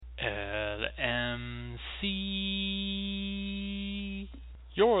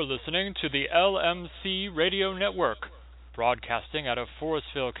You're listening to the LMC Radio Network, broadcasting out of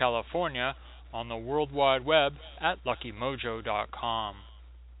Forestville, California, on the World Wide Web at LuckyMojo.com.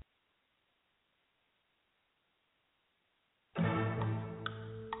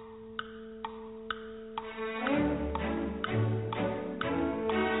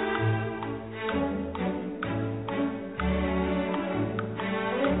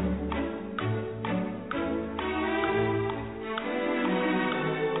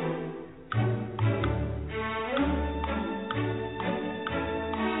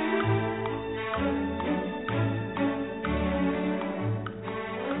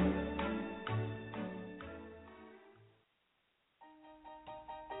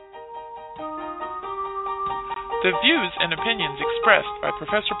 The views and opinions expressed by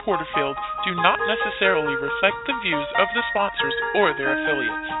Professor Porterfield do not necessarily reflect the views of the sponsors or their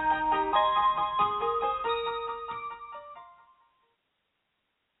affiliates.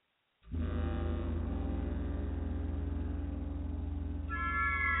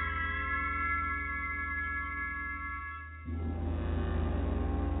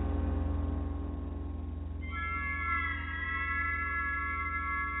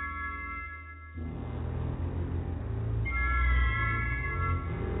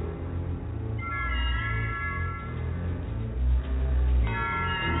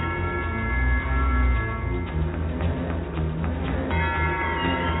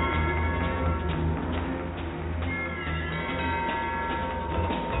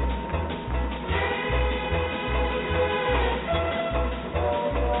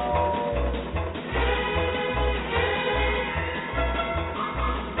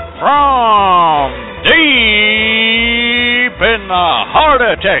 From deep in the heart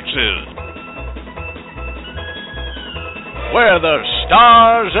of Texas, where the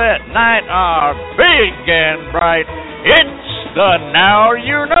stars at night are big and bright, it's the Now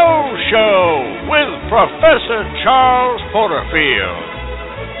You Know Show with Professor Charles Porterfield.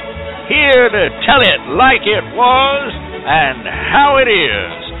 Here to tell it like it was and how it is,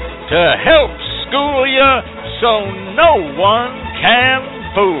 to help school you so no one can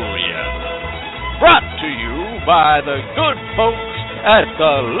fool you. Brought to you by the good folks at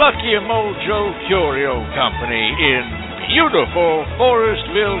the Lucky Mojo Curio Company in beautiful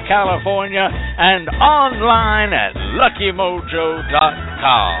Forestville, California, and online at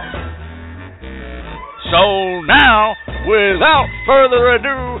LuckyMojo.com. So now, without further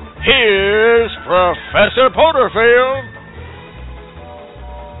ado, here's Professor Porterfield.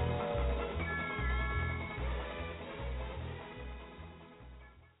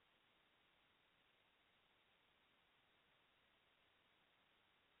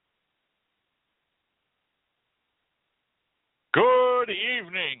 Good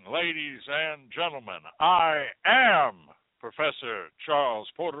evening, ladies and gentlemen. I am Professor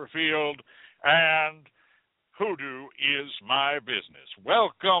Charles Porterfield, and hoodoo is my business.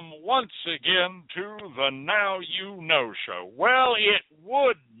 Welcome once again to the Now You Know Show. Well, it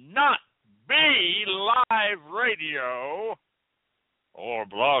would not be live radio or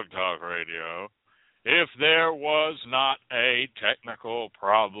blog talk radio if there was not a technical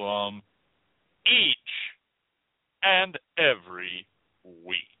problem each and every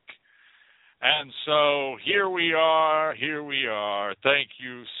week. And so here we are. Thank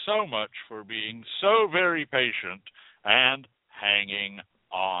you so much for being so very patient and hanging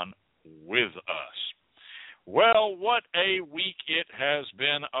on with us. Well, what a week it has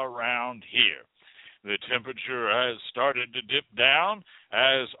been around here. The temperature has started to dip down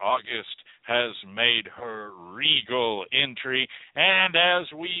as August has made her regal entry, and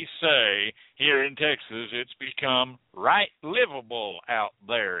as we say here in Texas, it's become right livable out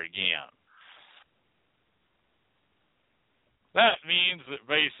there again. That means that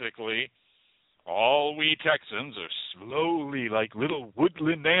basically all we Texans are slowly, like little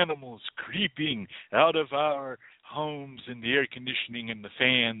woodland animals, creeping out of our homes and the air conditioning and the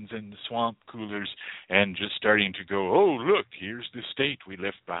fans and the swamp coolers and just starting to go, oh, look, here's the state we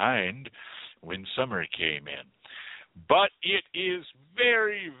left behind when summer came in. But it is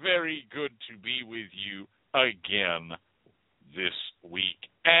very, very good to be with you again this week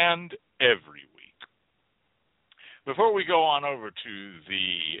and every week. Before we go on over to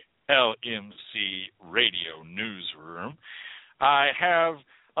the LMC Radio Newsroom, I have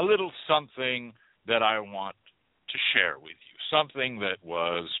a little something that I want to share with you, something that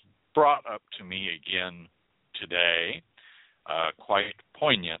was brought up to me again today quite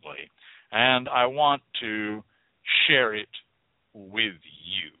poignantly, and I want to share it with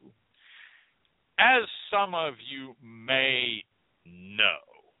you. As some of you may know,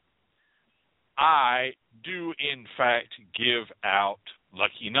 I do in fact give out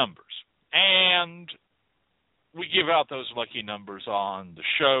lucky numbers. And we give out those lucky numbers on the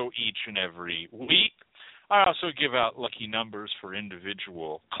show each and every week. I also give out lucky numbers for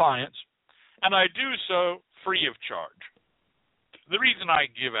individual clients, and I do so free of charge. The reason I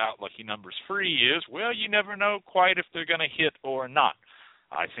give out lucky numbers free is, well, you never know quite if they're going to hit or not.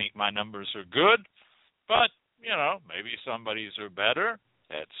 I think my numbers are good, but, maybe somebody's are better,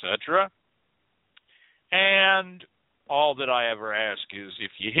 etc. And all that I ever ask is,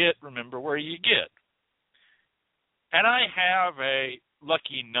 if you hit, remember where you get. And I have a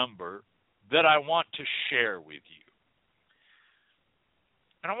lucky number that I want to share with you.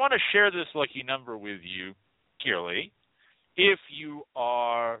 And I want to share this lucky number with you, Kirli, if you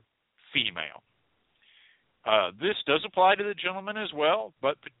are female. This does apply to the gentleman as well,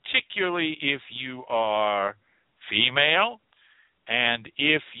 but particularly if you are female and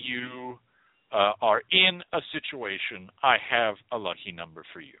if you are in a situation, I have a lucky number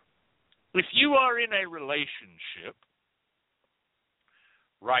for you. If you are in a relationship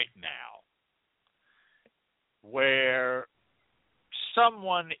right now where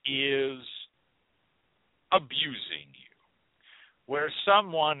someone is abusing you, where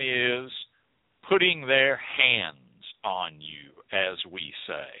someone is putting their hands on you, as we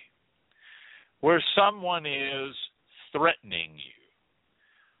say, where someone is threatening you,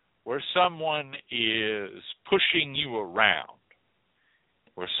 where someone is pushing you around,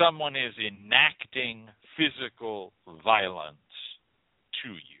 where someone is enacting physical violence to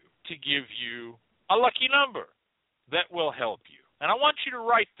you, to give you a lucky number that will help you. And I want you to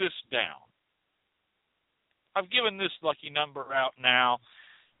write this down. I've given this lucky number out now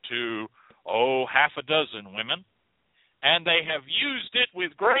to, half a dozen women, and they have used it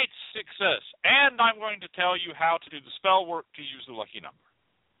with great success. And I'm going to tell you how to do the spell work to use the lucky number.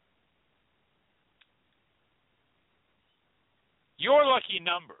 Your lucky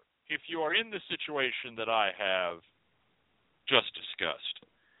number, if you are in the situation that I have just discussed,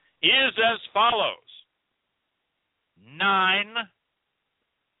 is as follows: 9,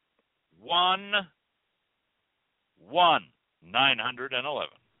 1, 1, 911.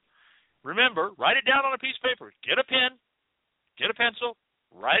 Remember, write it down on a piece of paper. Get a pen, get a pencil,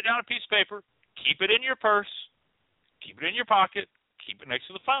 write it down on a piece of paper, keep it in your purse, keep it in your pocket, keep it next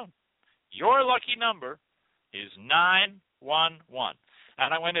to the phone. Your lucky number is 911. And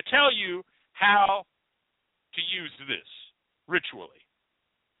I'm going to tell you how to use this ritually.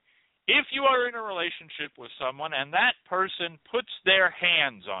 If you are in a relationship with someone and that person puts their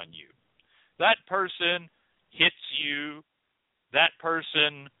hands on you, that person hits you, that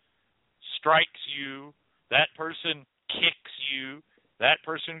person strikes you, that person kicks you, that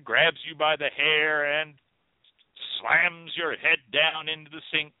person grabs you by the hair and slams your head down into the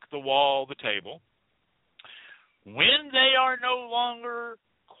sink, the wall, the table, when they are no longer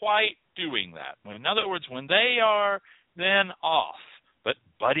quite doing that, in other words, when they are then off,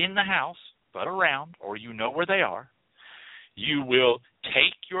 but in the house, but around, or you know where they are, you will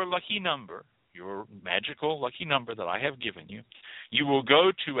take your lucky number, your magical lucky number that I have given you, you will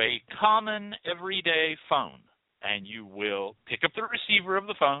go to a common everyday phone, and you will pick up the receiver of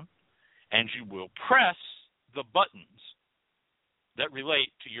the phone, and you will press the buttons that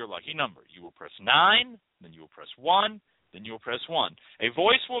relate to your lucky number. You will press 9, then you will press 1, then you will press 1. A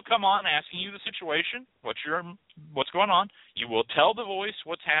voice will come on asking you the situation, what's going on. You will tell the voice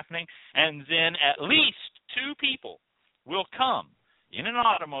what's happening, and then at least 2 people will come in an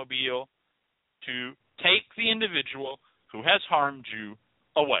automobile to take the individual who has harmed you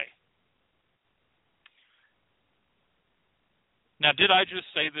away. Now, did I just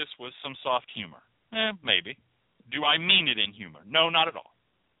say this with some soft humor? Maybe. Do I mean it in humor? No, not at all.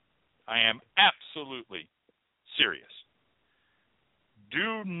 I am absolutely serious.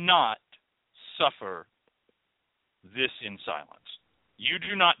 Do not suffer this in silence. You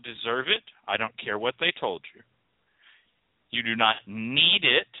do not deserve it. I don't care what they told you. You do not need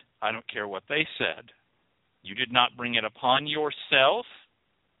it. I don't care what they said. You did not bring it upon yourself.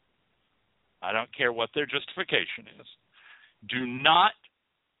 I don't care what their justification is. Do not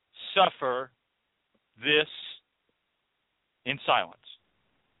suffer this in silence.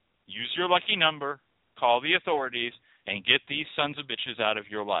 Use your lucky number, call the authorities, and get these sons of bitches out of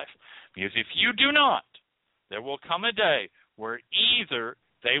your life. Because if you do not, there will come a day where either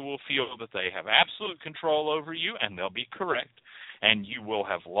they will feel that they have absolute control over you, and they'll be correct, and you will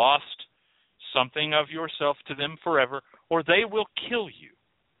have lost something of yourself to them forever, or they will kill you.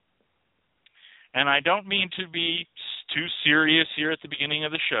 And I don't mean to be too serious here at the beginning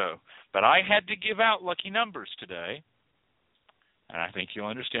of the show, but I had to give out lucky numbers today, and I think you'll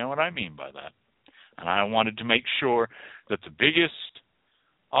understand what I mean by that. And I wanted to make sure that the biggest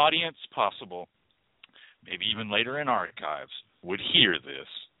audience possible, maybe even later in archives, would hear this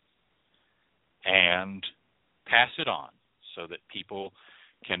and pass it on so that people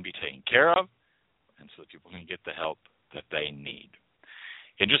can be taken care of and so that people can get the help that they need.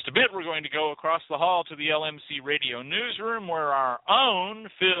 In just a bit, we're going to go across the hall to the LMC Radio Newsroom where our own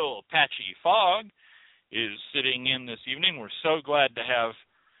Phil Patchy Fogg is sitting in this evening. We're so glad to have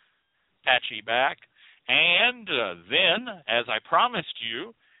Patchy back. And then, as I promised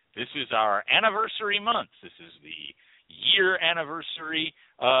you, this is our anniversary month. This is the year anniversary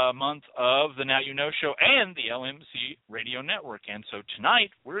month of the Now You Know Show and the LMC Radio Network. And so tonight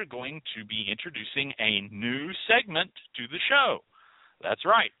we're going to be introducing a new segment to the show. That's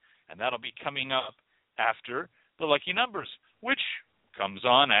right. And that'll be coming up after the Lucky Numbers, which comes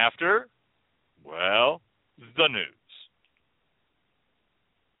on after, well, the news.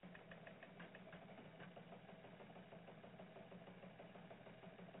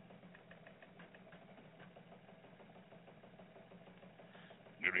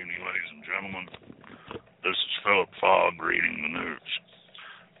 Good evening, ladies and gentlemen. This is Philip Fogg reading the news.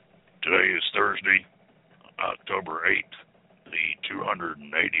 Today is Thursday, October 8th, the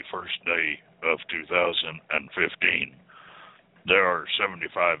 281st day of 2015. There are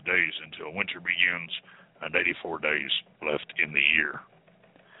 75 days until winter begins and 84 days left in the year.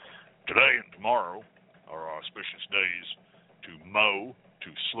 Today and tomorrow are auspicious days to mow to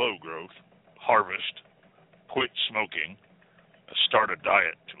slow growth, harvest, quit smoking, start a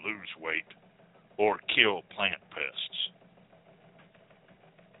diet to lose weight, or kill plant pests.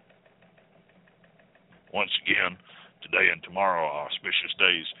 Once again, today and tomorrow are auspicious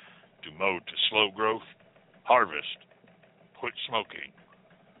days to mow to slow growth, harvest, quit smoking,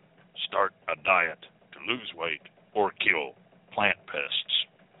 start a diet to lose weight, or kill plant pests.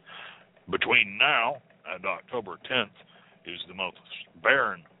 Between now and October 10th is the most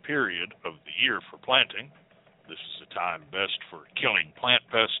barren period of the year for planting. This is the time best for killing plant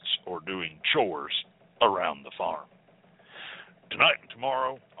pests or doing chores around the farm. Tonight and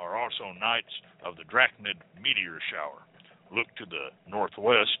tomorrow are also nights of the Drachnid meteor shower. Look to the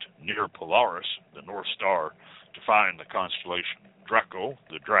northwest near Polaris, the North Star, to find the constellation Draco,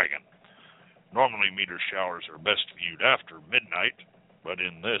 the dragon. Normally meteor showers are best viewed after midnight, but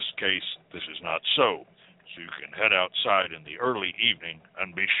in this case this is not so you can head outside in the early evening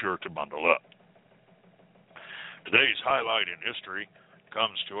and be sure to bundle up. Today's highlight in history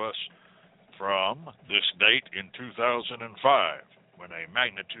comes to us from this date in 2005, when a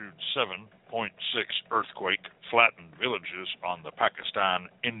magnitude 7.6 earthquake flattened villages on the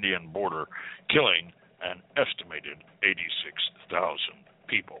Pakistan-Indian border, killing an estimated 86,000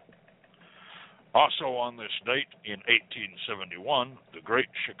 people. Also on this date in 1871, the Great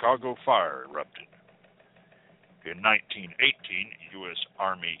Chicago Fire erupted. In 1918, U.S.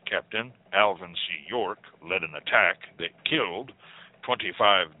 Army Captain Alvin C. York led an attack that killed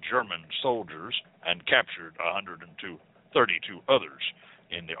 25 German soldiers and captured 32 others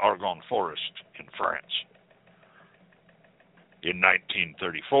in the Argonne Forest in France. In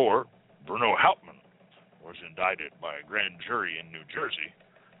 1934, Bruno Hauptmann was indicted by a grand jury in New Jersey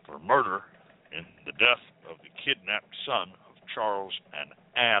for murder in the death of the kidnapped son of Charles and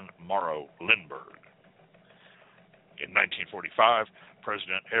Anne Morrow Lindbergh. In 1945,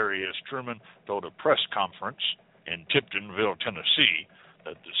 President Harry S. Truman held a press conference in Tiptonville, Tennessee,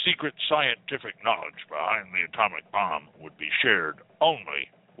 that the secret scientific knowledge behind the atomic bomb would be shared only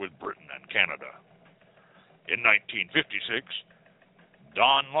with Britain and Canada. In 1956,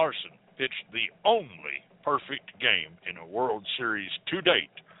 Don Larson pitched the only perfect game in a World Series to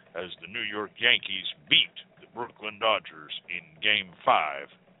date as the New York Yankees beat the Brooklyn Dodgers in Game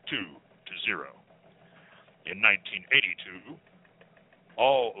 5, 2-0. In 1982,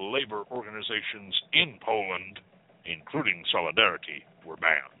 all labor organizations in Poland, including Solidarity, were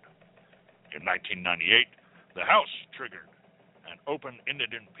banned. In 1998, the House triggered an open-ended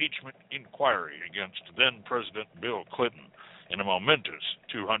impeachment inquiry against then-President Bill Clinton in a momentous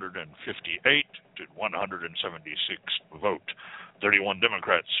 258 to 176 vote. 31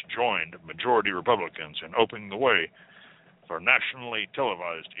 Democrats joined majority Republicans in opening the way for nationally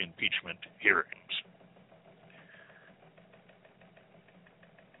televised impeachment hearings.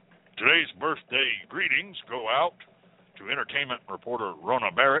 Today's birthday greetings go out to entertainment reporter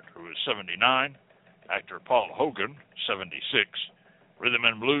Rona Barrett, who is 79, actor Paul Hogan, 76, rhythm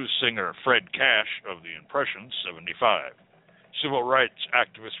and blues singer Fred Cash of the Impressions, 75, civil rights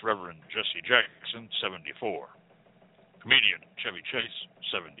activist Reverend Jesse Jackson, 74, comedian Chevy Chase,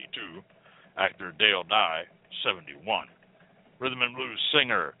 72, actor Dale Dye, 71, rhythm and blues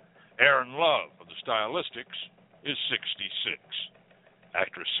singer Aaron Love of the Stylistics is 66.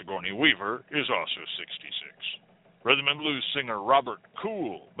 Actress Sigourney Weaver is also 66. Rhythm and blues singer Robert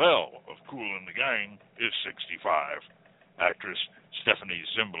Cool Bell of Kool and the Gang is 65. Actress Stephanie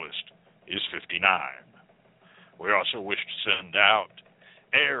Zimbalist is 59. We also wish to send out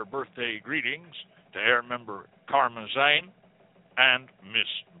air birthday greetings to air member Karma Zane and Miss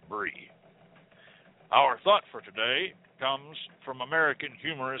Bree. Our thought for today comes from American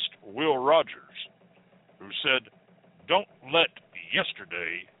humorist Will Rogers, who said, "Don't let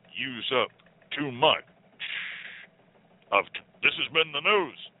yesterday use up too much of This has been the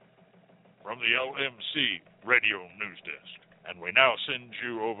news from the LMC Radio News Desk. And we now send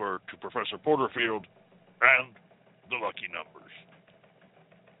you over to Professor Porterfield and the lucky numbers.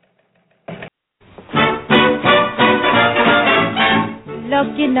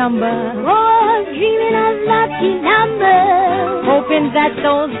 Lucky number, oh, dreaming of lucky numbers, hoping that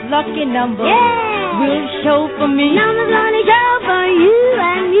those lucky numbers will show for me. Numbers gonna show for you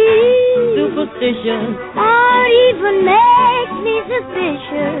and me. Superstition, or even makes me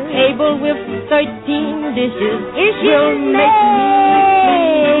suspicious. Able with 13 dishes, will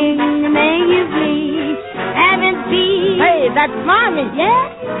make you please. Haven't been. Hey, that's mommy.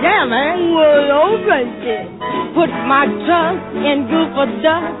 Yeah? Yeah, man. Well, alright. Put my trust in Goofer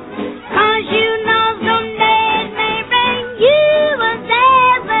Dust, 'cause you know someday may bring you a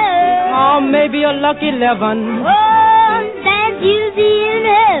 7. Or maybe a lucky 11. Oh, that you see in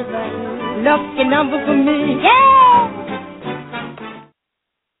heaven. Lucky number for me. Yeah!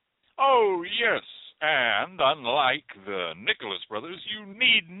 Oh, yes. And unlike the Nicholas brothers, you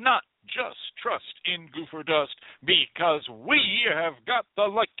need not just trust in Goofer Dust, because we have got the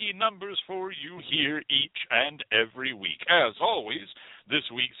lucky numbers for you here each and every week. As always, this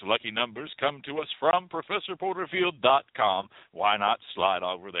week's lucky numbers come to us from ProfessorPorterfield.com. Why not slide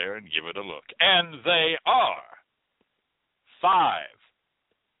over there and give it a look? And they are 5,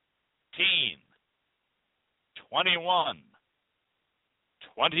 10, 21,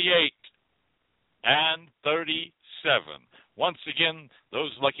 28, and 37. Once again,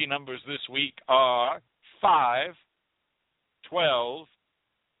 those lucky numbers this week are 5, 12,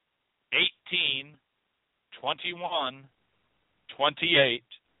 18, 21, 28,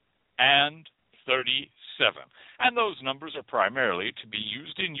 and 37. And those numbers are primarily to be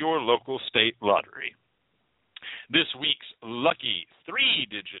used in your local state lottery. This week's lucky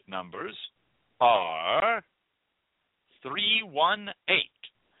 3-digit numbers are 318.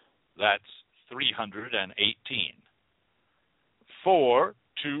 That's 318.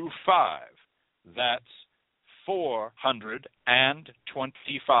 425. That's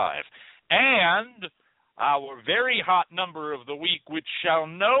 425. And our very hot number of the week, which shall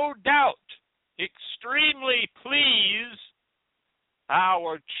no doubt extremely please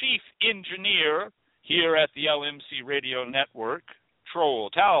our chief engineer here at the LMC Radio Network,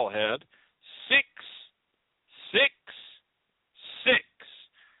 Troll Towelhead, 666.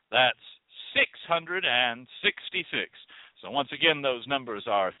 That's 666. So once again, those numbers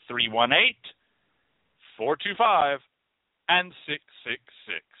are 318, 425, and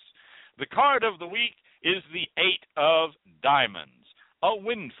 666. The card of the week is the 8 of Diamonds, a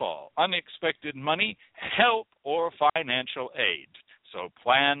windfall, unexpected money, help, or financial aid. So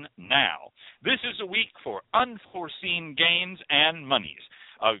plan now. This is a week for unforeseen gains and monies.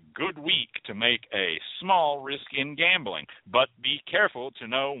 A good week to make a small risk in gambling, but be careful to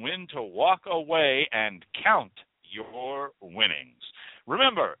know when to walk away and count your winnings.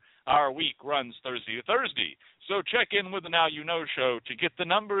 Remember, our week runs Thursday to Thursday, so check in with the Now You Know show to get the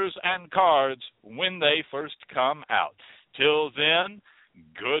numbers and cards when they first come out. Till then,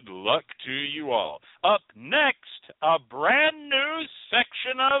 good luck to you all. Up next, a brand new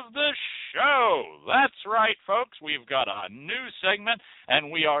section of the show. That's right, folks. We've got a new segment,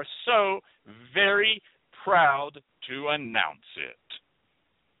 and we are so very proud to announce it.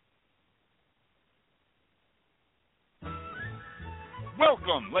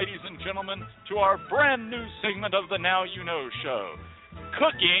 Welcome, ladies and gentlemen, to our brand new segment of the Now You Know show,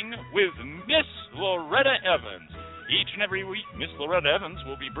 Cooking with Miss Loretta Evans. Each and every week, Miss Loretta Evans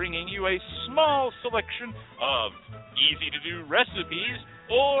will be bringing you a small selection of easy-to-do recipes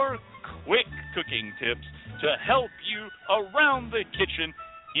or quick cooking tips to help you around the kitchen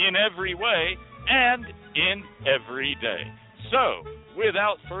in every way and in every day. So,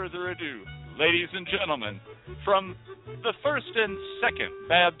 without further ado, ladies and gentlemen, from the First and Second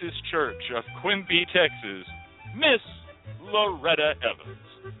Baptist Church of Quimby, Texas, Miss Loretta Evans.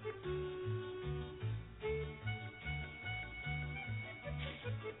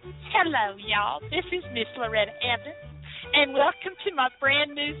 Hello, y'all. This is Miss Loretta Evans, and welcome to my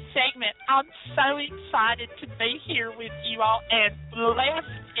brand new segment. I'm so excited to be here with you all and bless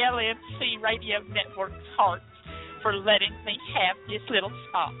LMC Radio Network's hearts for letting me have this little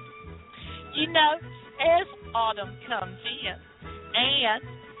spot. You know, as autumn comes in and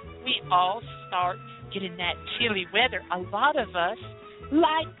we all start getting that chilly weather, a lot of us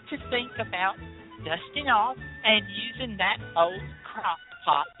like to think about dusting off and using that old crock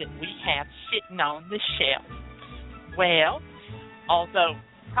pot that we have sitting on the shelf. Well, although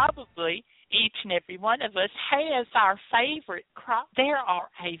probably each and every one of us has our favorite crock, there are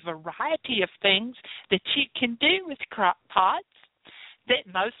a variety of things that you can do with crock pots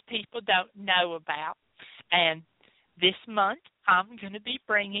that most people don't know about. And this month, I'm going to be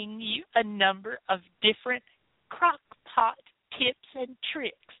bringing you a number of different crock pot tips and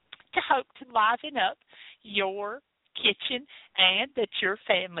tricks to hope to liven up your kitchen and that your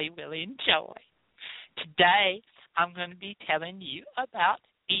family will enjoy. Today, I'm going to be telling you about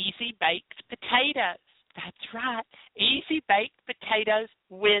easy baked potatoes. That's right, easy baked potatoes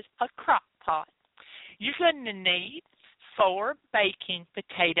with a crock pot. You're going to need 4 baking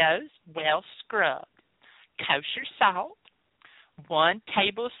potatoes, well scrubbed, kosher salt, 1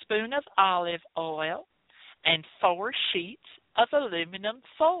 tablespoon of olive oil, and 4 sheets of aluminum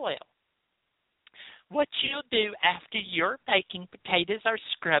foil. What you'll do after your baking potatoes are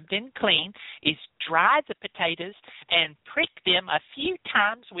scrubbed and clean is dry the potatoes and prick them a few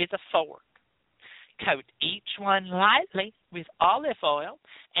times with a fork. Coat each one lightly with olive oil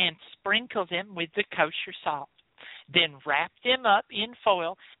and sprinkle them with the kosher salt. Then wrap them up in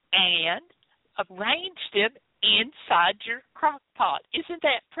foil and arrange them inside your crock pot. Isn't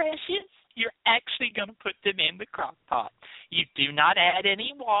that precious? You're actually going to put them in the crock pot. You do not add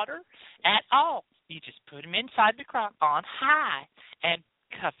any water at all. You just put them inside the crock on high and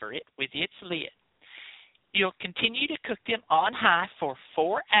cover it with its lid. You'll continue to cook them on high for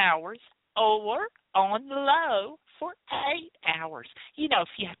 4 hours or on low for 8 hours. You know, if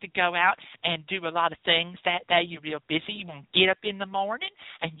you have to go out and do a lot of things that day, you're real busy, you want to get up in the morning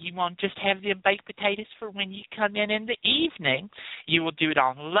and you want to just have them baked potatoes for when you come in the evening, you will do it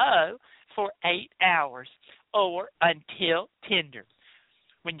on low for 8 hours or until tender.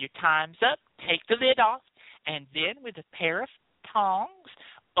 When your time's up, take the lid off, and then with a pair of tongs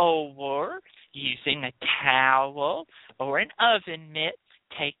or using a towel or an oven mitt,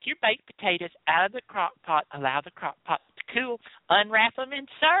 take your baked potatoes out of the crock pot, allow the crock pot to cool, unwrap them, and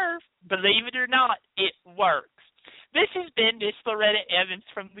serve. Believe it or not, it works. This has been Miss Loretta Evans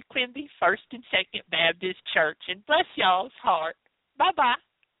from the Quimby First and Second Baptist Church, and bless y'all's heart. Bye-bye.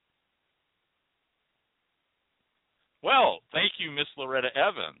 Well, thank you, Miss Loretta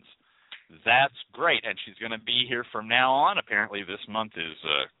Evans. That's great, and she's going to be here from now on. Apparently this month is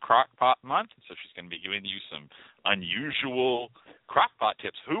Crock Pot Month, so she's going to be giving you some unusual crock pot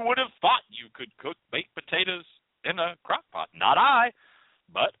tips. Who would have thought you could cook baked potatoes in a crock pot? Not I,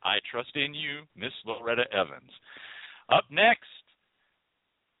 but I trust in you, Miss Loretta Evans. Up next,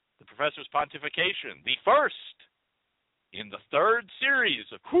 the Professor's Pontification, the first in the 3rd series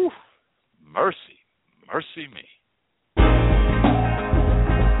of Mercy, Mercy Me.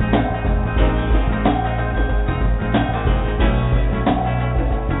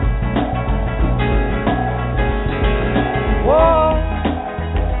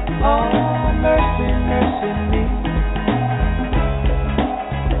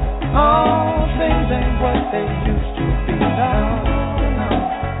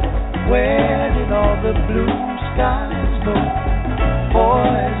 The blue skies go.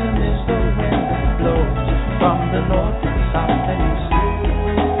 Poison is the wind that blows from the north and south and east.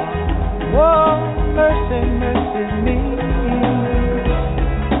 Whoa, mercy, mercy me.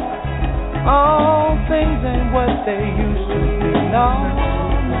 All things ain't what they used to be. No,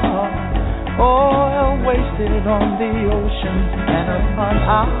 no. Oil wasted on the ocean and upon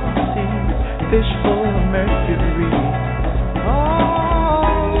our seas. Fish full of mercury.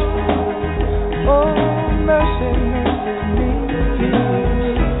 Oh, mercy, mercy me.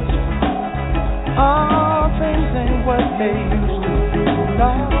 All things ain't what they used to be.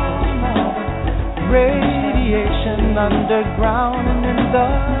 No, no. Radiation underground and in the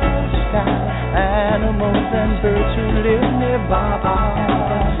sky. Animals and birds who live nearby our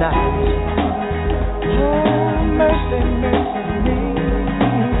lives. Oh, mercy, mercy me.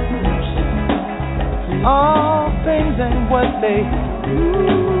 All things ain't what they used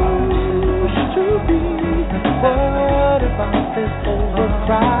to be. What about this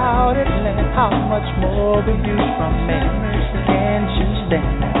overcrowded land? How much more will you from me? Can't you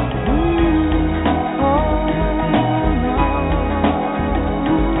stand?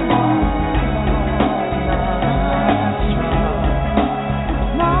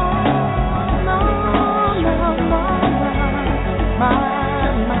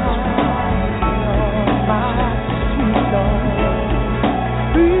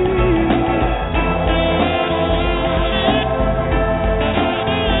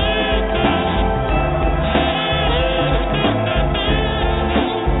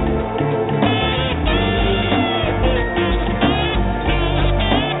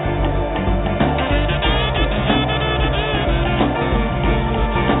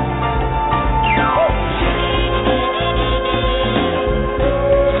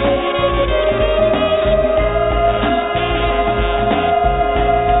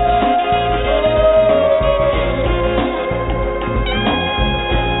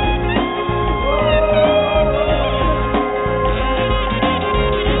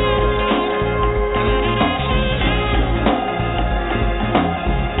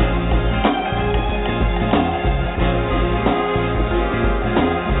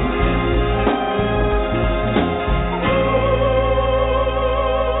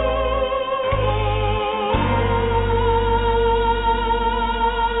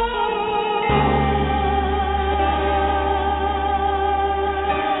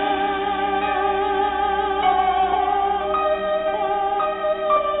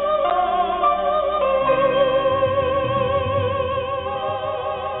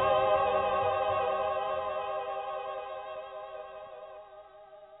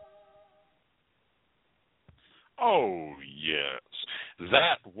 Oh, yes.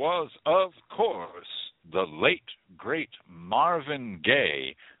 That was, of course, the late, great Marvin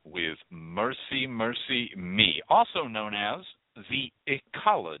Gaye with Mercy, Mercy Me, also known as The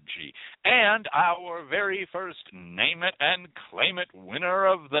Ecology. And our very first Name It and Claim It winner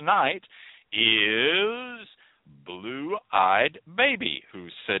of the night is Blue-Eyed Baby,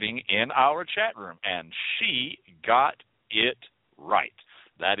 who's sitting in our chat room, and she got it right.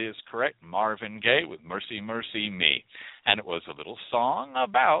 That is correct, Marvin Gaye with Mercy, Mercy Me. And it was a little song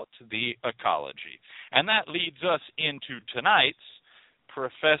about the ecology. And that leads us into tonight's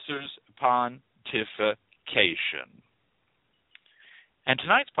Professor's Pontification. And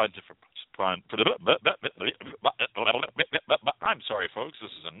tonight's I'm sorry, folks,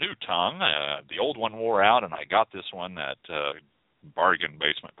 this is a new tongue. The old one wore out, and I got this one at bargain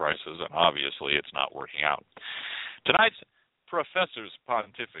basement prices, and obviously it's not working out. Tonight's Professor's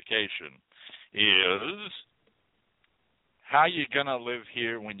Pontification is how you gonna live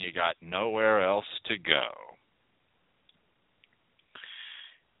here when you got nowhere else to go.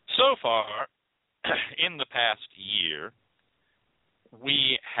 So far, in the past year,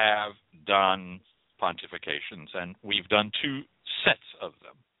 we have done pontifications, and we've done 2 sets of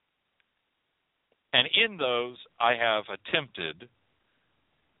them. And in those, I have attempted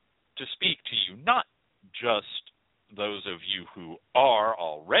to speak to you, not just those of you who are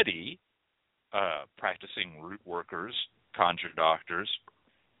already practicing root workers, conjure doctors,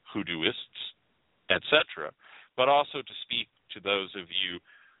 hoodooists, etc., but also to speak to those of you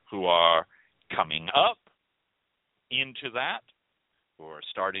who are coming up into that, who are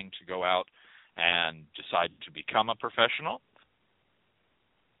starting to go out and decide to become a professional.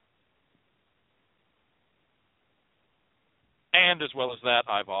 And as well as that,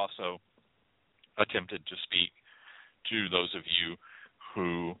 I've also attempted to speak to those of you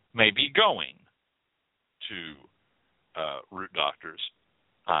who may be going to root doctors,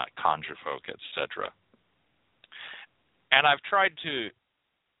 conjure folk, etc. And I've tried to,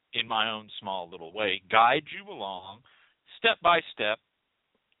 in my own small little way, guide you along step by step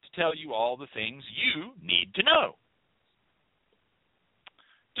to tell you all the things you need to know,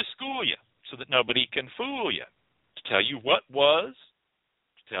 to school you so that nobody can fool you, to tell you what was,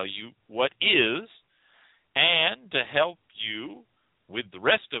 to tell you what is, and to help you with the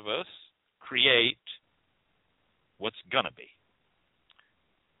rest of us create what's going to be.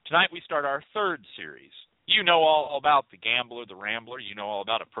 Tonight we start our 3rd series. You know all about the gambler, the rambler. You know all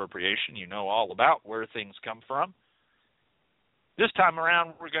about appropriation. You know all about where things come from. This time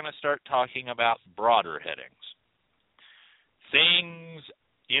around, we're going to start talking about broader headings. Things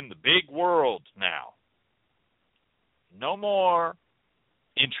in the big world now. No more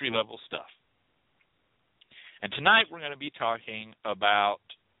entry-level stuff. And tonight we're going to be talking about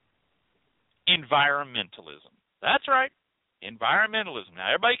environmentalism. That's right, environmentalism. Now,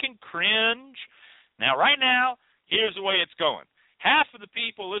 everybody can cringe. Now, right now, here's the way it's going. Half of the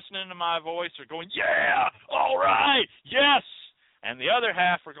people listening to my voice are going, yeah, all right, yes. And the other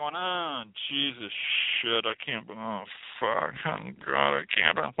half are going, oh, Jesus, shit, I can't, oh, fuck, oh, God, I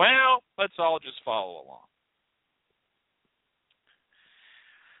can't. Well, let's all just follow along.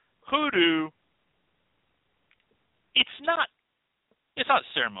 Hoodoo, it's not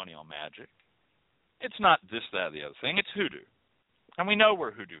ceremonial magic. It's not this, that, or the other thing. It's hoodoo. And we know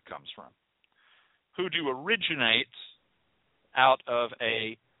where hoodoo comes from. Hoodoo originates out of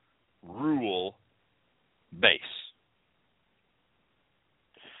a rule base.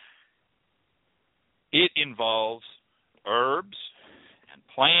 It involves herbs and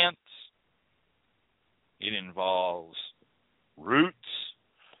plants. It involves roots.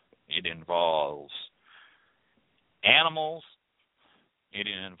 It involves animals. It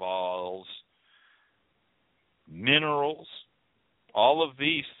involves minerals. All of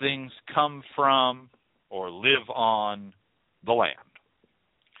these things come from or live on the land.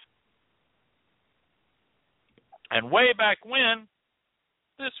 And way back when,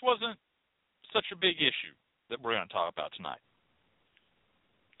 this wasn't such a big issue that we're going to talk about tonight.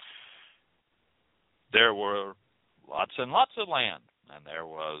 There were lots and lots of land, and there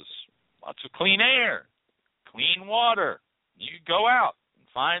was lots of clean air, clean water. You go out and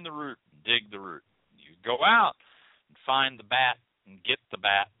find the root and dig the root. You go out and find the bat and get the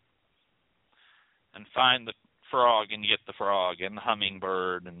bat, and find the frog and get the frog, and the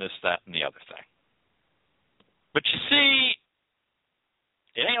hummingbird, and this, that, and the other thing. But you see,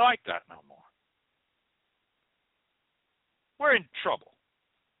 it ain't like that no more. We're in trouble.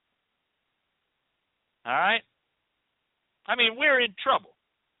 All right? I mean, we're in trouble.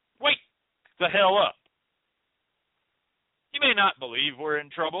 Wake the hell up. You may not believe we're in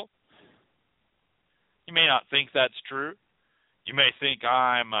trouble. You may not think that's true. You may think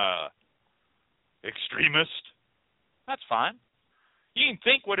I'm a extremist. That's fine. You can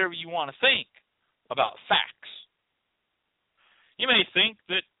think whatever you want to think about facts. You may think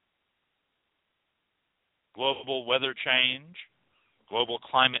that global weather change, global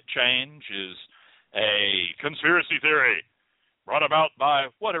climate change is a conspiracy theory brought about by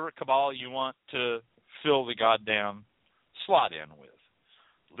whatever cabal you want to fill the goddamn slot in with.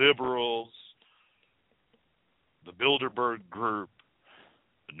 Liberals, the Bilderberg Group,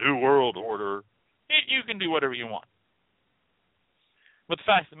 the New World Order. You can do whatever you want. But the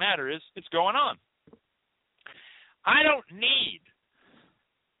fact of the matter is, it's going on. I don't need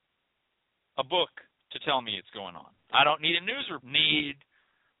a book to tell me it's going on. I don't need a need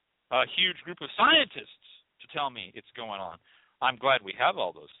a huge group of scientists to tell me it's going on. I'm glad we have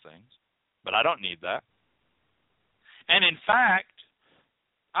all those things, but I don't need that. And in fact,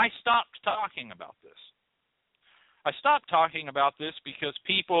 I stopped talking about this. I stopped talking about this because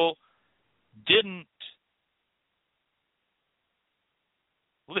people didn't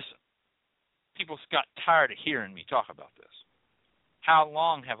listen. People got tired of hearing me talk about this. How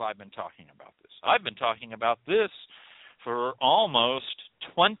long have I been talking about this? I've been talking about this for almost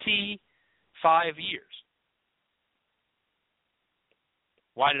 25 years.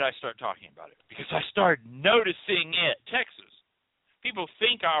 Why did I start talking about it? Because I started noticing it. Texas. People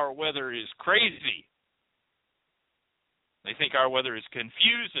think our weather is crazy. They think our weather is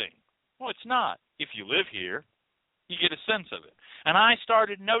confusing. Well, it's not. If you live here, you get a sense of it. And I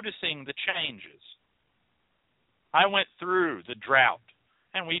started noticing the changes. I went through the drought,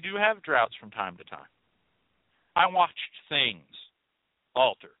 and we do have droughts from time to time. I watched things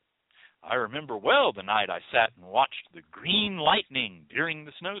alter. I remember well the night I sat and watched the green lightning during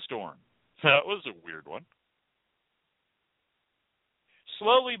the snowstorm. That was a weird one.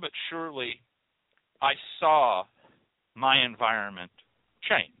 Slowly but surely, I saw my environment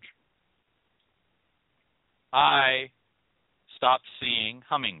change. I stopped seeing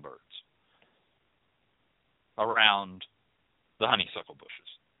hummingbirds around the honeysuckle bushes.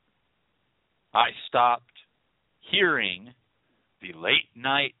 I stopped hearing the late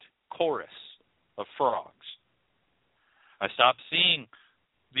night chorus of frogs. I stopped seeing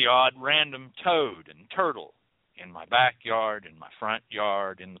the odd random toad and turtle in my backyard, in my front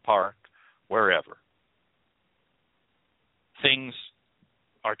yard, in the park, wherever. Things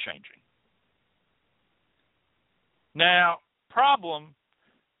are changing. Now, problem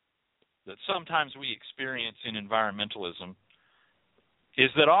that sometimes we experience in environmentalism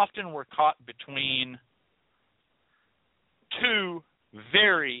is that often we're caught between two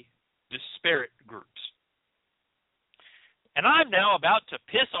very disparate groups. And I'm now about to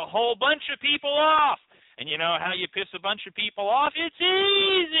piss a whole bunch of people off. And you know how you piss a bunch of people off? It's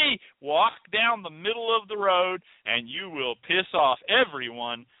easy. Walk down the middle of the road and you will piss off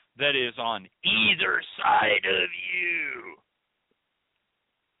everyone that is on either side of you.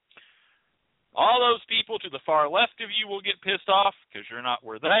 All those people to the far left of you will get pissed off because you're not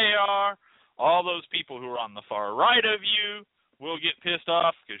where they are. All those people who are on the far right of you will get pissed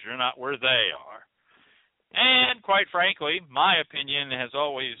off because you're not where they are. And quite frankly, my opinion has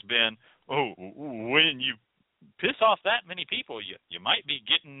always been, when you piss off that many people, you might be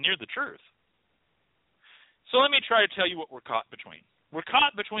getting near the truth. So let me try to tell you what we're caught between. We're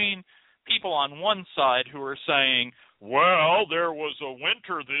caught between people on one side who are saying, well, there was a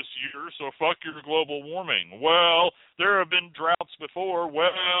winter this year, so fuck your global warming. Well, there have been droughts before.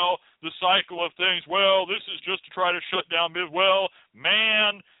 Well, the cycle of things. Well, this is just to try to shut down. Well,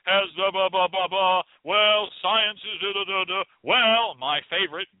 man has blah, blah, blah, blah, blah. Well, science is da-da-da-da. Well, my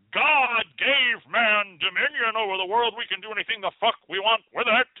favorite, God gave man dominion over the world. We can do anything the fuck we want with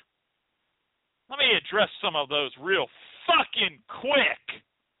it. Let me address some of those real fucking quick.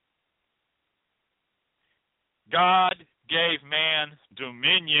 God gave man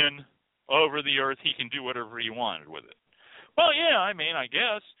dominion over the earth. He can do whatever he wanted with it. Well, yeah, I mean, I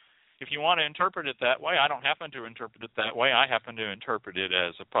guess if you want to interpret it that way, I don't happen to interpret it that way. I happen to interpret it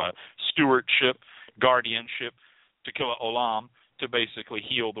as a stewardship, guardianship, tequila olam, to basically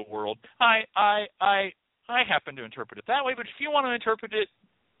heal the world. I happen to interpret it that way, but if you want to interpret it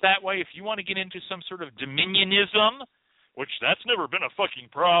that way, if you want to get into some sort of dominionism, which that's never been a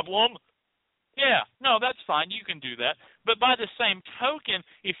fucking problem, yeah, no, that's fine. You can do that. But by the same token,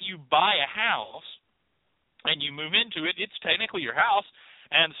 if you buy a house and you move into it, it's technically your house,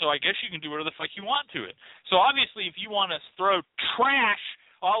 and so I guess you can do whatever the fuck you want to it. So obviously, if you want to throw trash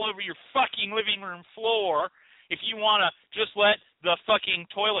all over your fucking living room floor, if you want to just let the fucking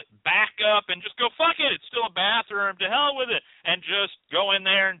toilet back up and just go, fuck it, it's still a bathroom, to hell with it, and just go in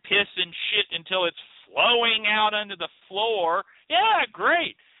there and piss and shit until it's flowing out onto the floor, yeah,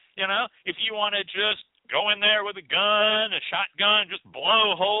 great. You know, if you want to just go in there with a gun, a shotgun, just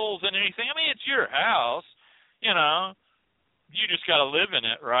blow holes in anything, I mean, it's your house, you know. You just got to live in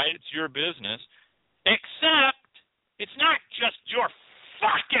it, right? It's your business. Except it's not just your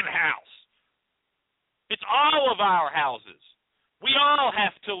fucking house. It's all of our houses. We all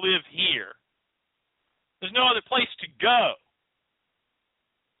have to live here. There's no other place to go.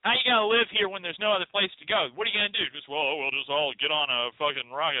 How you going to live here when there's no other place to go? What are you going to do? Just, well, we'll just all get on a fucking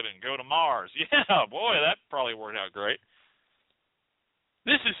rocket and go to Mars. Yeah, boy, that probably worked out great.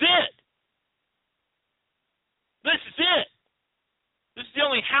 This is it. This is it. This is the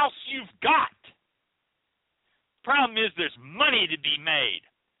only house you've got. The problem is there's money to be made.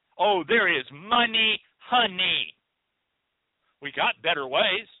 Oh, there is money, honey. We got better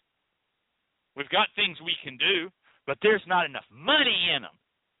ways. We've got things we can do, but there's not enough money in them.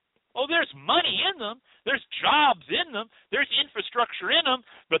 Oh, there's money in them. There's jobs in them. There's infrastructure in them,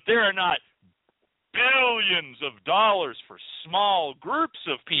 but there are not billions of dollars for small groups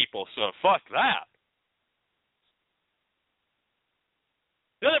of people, so fuck that.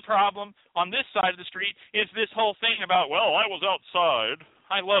 The other problem on this side of the street is this whole thing about, well, I was outside.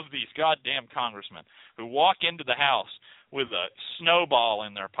 I love these goddamn congressmen who walk into the house with a snowball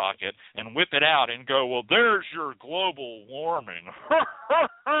in their pocket and whip it out and go, well, there's your global warming.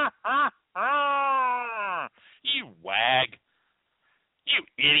 You wag. You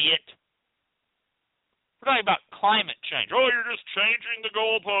idiot. We're talking about climate change. Oh, you're just changing the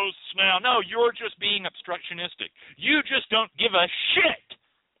goalposts now. No, you're just being obstructionistic. You just don't give a shit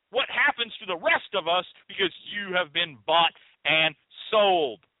what happens to the rest of us because you have been bought and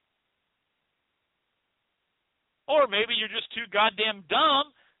sold. Or maybe you're just too goddamn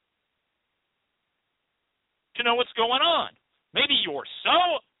dumb to know what's going on. Maybe you're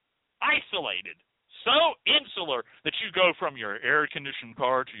so isolated, so insular, that you go from your air-conditioned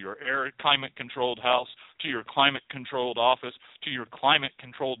car to your climate-controlled house to your climate-controlled office to your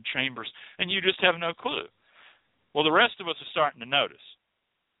climate-controlled chambers, and you just have no clue. Well, the rest of us are starting to notice.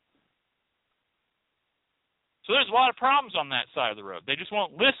 So there's a lot of problems on that side of the road. They just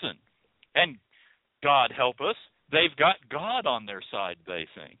won't listen. And God help us, they've got God on their side, they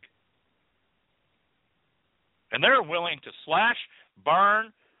think. And they're willing to slash,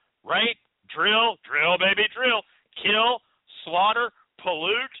 burn, rape, drill, baby, drill, kill, slaughter,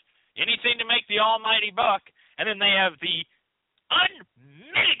 pollute, anything to make the almighty buck. And then they have the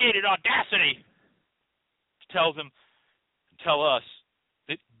unmitigated audacity to tell us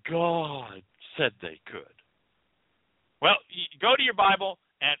that God said they could. Well, you go to your Bible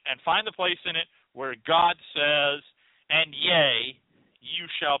and find the place in it where God says, and yea, you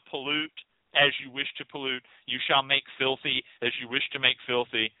shall pollute as you wish to pollute. You shall make filthy as you wish to make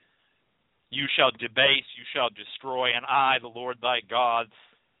filthy. You shall debase, you shall destroy, and I, the Lord thy God,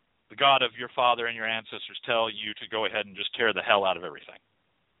 the God of your father and your ancestors, tell you to go ahead and just tear the hell out of everything.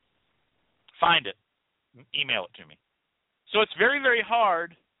 Find it. Email it to me. So it's very, very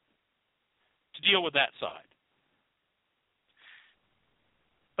hard to deal with that side.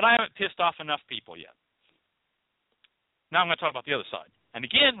 But I haven't pissed off enough people yet. Now I'm going to talk about the other side. And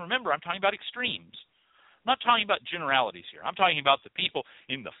again, remember, I'm talking about extremes. I'm not talking about generalities here. I'm talking about the people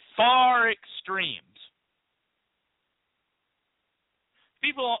in the far extremes.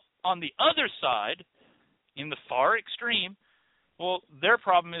 People on the other side, in the far extreme, well, their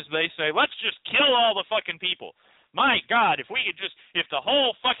problem is they say, let's just kill all the fucking people. My God, if the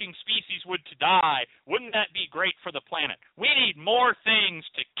whole fucking species would to die, wouldn't that be great for the planet? We need more things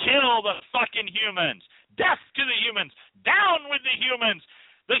to kill the fucking humans. Death to the humans. Down with the humans.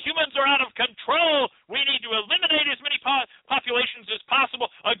 The humans are out of control. We need to eliminate as many populations as possible.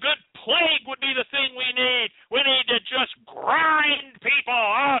 A good plague would be the thing we need. We need to just grind people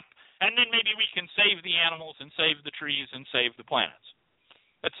up, and then maybe we can save the animals and save the trees and save the planets,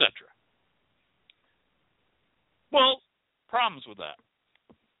 etc. Well, problems with that.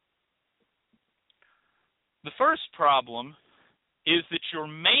 The first problem is that you're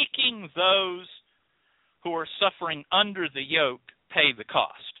making those who are suffering under the yoke pay the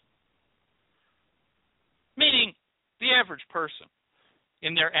cost. Meaning, the average person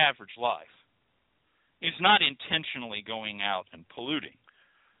in their average life is not intentionally going out and polluting.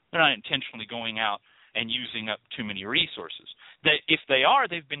 They're not intentionally going out and using up too many resources. If they are,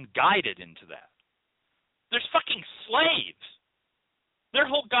 they've been guided into that. There's fucking slaves. Their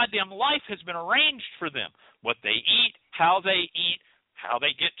whole goddamn life has been arranged for them. What they eat, how they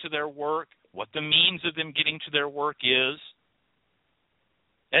get to their work, what the means of them getting to their work is,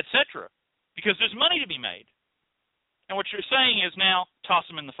 etc. Because there's money to be made. And what you're saying is now, toss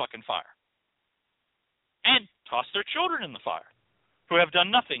them in the fucking fire. and toss their children in the fire who have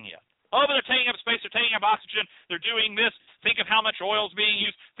done nothing yet. Oh, but they're taking up space, they're taking up oxygen, they're doing this. Think of how much oil is being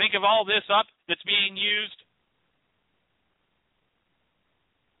used. Think of all this up that's being used.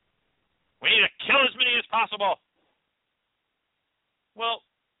 We need to kill as many as possible. Well,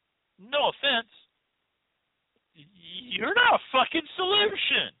 no offense. You're not a fucking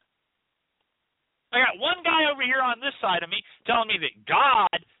solution. I got one guy over here on this side of me telling me that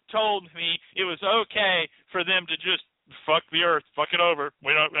God told me it was okay for them to just fuck the earth, fuck it over.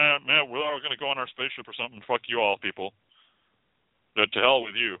 We're all going to go on our spaceship or something. Fuck you all, people. To hell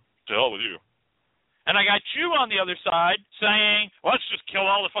with you. To hell with you. And I got you on the other side saying, well, let's just kill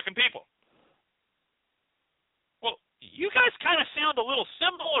all the fucking people. Well, you guys kind of sound a little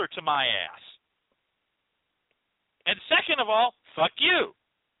similar to my ass. And second of all, fuck you.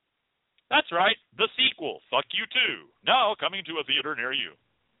 That's right, the sequel, Fuck You Too. Now coming to a theater near you.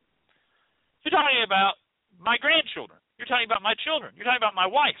 You're talking about my grandchildren. You're talking about my children. You're talking about my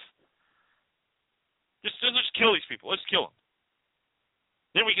wife. Just kill these people. Let's kill them.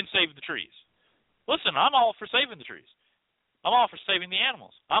 Then we can save the trees. Listen, I'm all for saving the trees. I'm all for saving the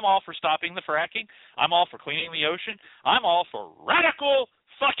animals. I'm all for stopping the fracking. I'm all for cleaning the ocean. I'm all for radical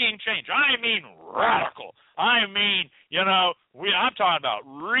fucking change. I mean radical. I mean, I'm talking about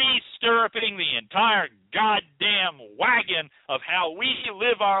re-stirruping the entire goddamn wagon of how we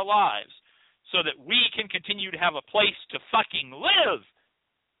live our lives so that we can continue to have a place to fucking live,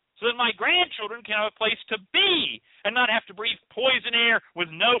 so that my grandchildren can have a place to be and not have to breathe poison air with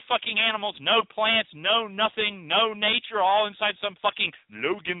no fucking animals, no plants, no nothing, no nature, all inside some fucking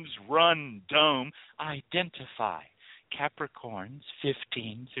Logan's Run dome. Identify Capricorns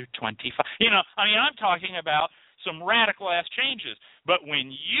 15 through 25. I'm talking about some radical-ass changes. But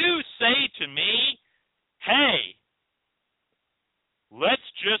when you say to me, hey, let's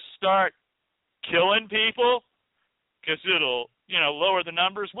just start killing people because it'll, lower the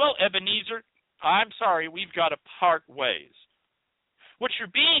numbers. Well, Ebenezer, I'm sorry, we've got to part ways. What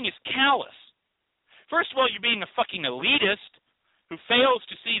you're being is callous. First of all, you're being a fucking elitist who fails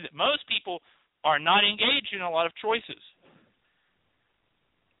to see that most people are not engaged in a lot of choices.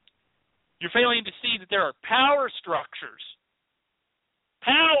 You're failing to see that there are power structures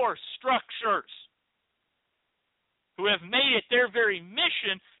who have made it their very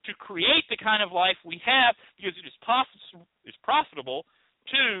mission to create the kind of life we have because it is profitable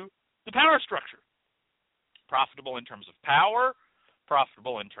to the power structure. Profitable in terms of power,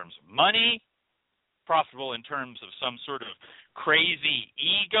 profitable in terms of money, profitable in terms of some sort of crazy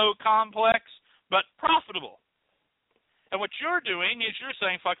ego complex, but profitable. And what you're doing is you're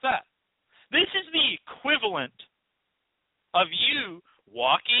saying, fuck that. This is the equivalent of you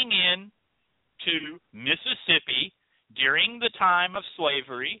walking in to Mississippi during the time of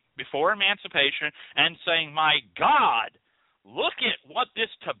slavery, before emancipation, and saying, my God, look at what this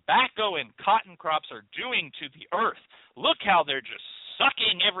tobacco and cotton crops are doing to the earth. Look how they're just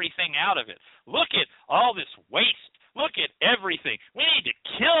sucking everything out of it. Look at all this waste. Look at everything. We need to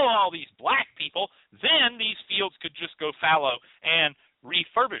kill all these black people. Then these fields could just go fallow and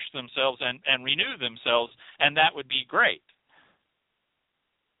refurbish themselves and renew themselves, and that would be great.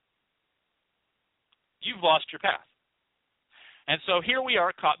 You've lost your path. And so here we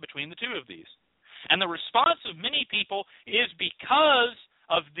are caught between the two of these. And the response of many people is because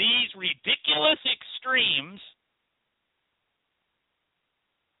of these ridiculous extremes,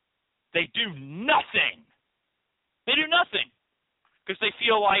 they do nothing. They do nothing because they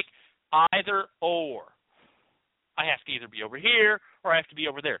feel like either or. I have to either be over here or I have to be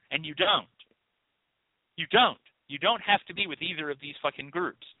over there. And you don't. You don't. You don't have to be with either of these fucking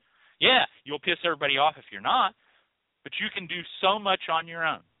groups. Yeah, you'll piss everybody off if you're not, but you can do so much on your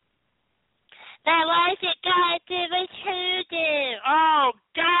own. But what's it got to do with hoodoo? Oh,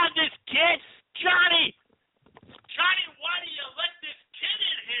 God, this kid! Johnny! Johnny, why do you let this kid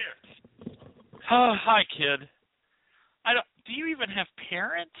in here? Oh, hi, kid. Do you even have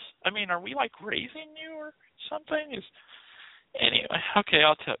parents? I mean, are we, raising you or something? Anyway, okay,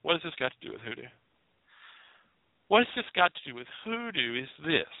 I'll tell you. What has this got to do with hoodoo? What has this got to do with hoodoo is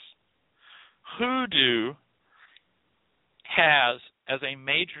this. Hoodoo has, as a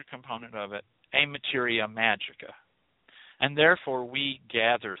major component of it, a materia magica. And therefore we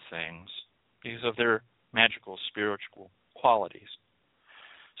gather things because of their magical spiritual qualities.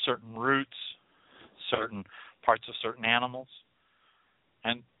 Certain roots, certain parts of certain animals,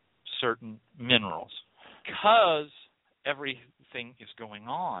 and certain minerals. Because everything is going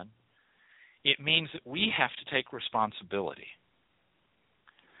on, it means that we have to take responsibility.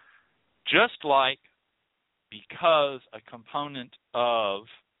 Just like because a component of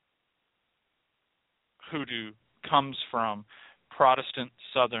hoodoo comes from Protestant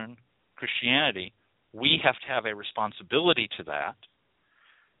Southern Christianity, we have to have a responsibility to that.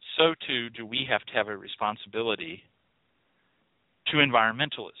 So too do we have to have a responsibility to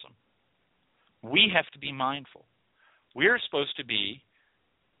environmentalism. We have to be mindful. We're supposed to be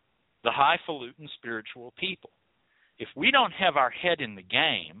the highfalutin spiritual people. If we don't have our head in the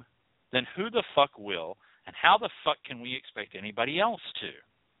game, then who the fuck will, and how the fuck can we expect anybody else to?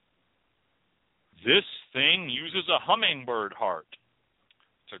 This thing uses a hummingbird heart.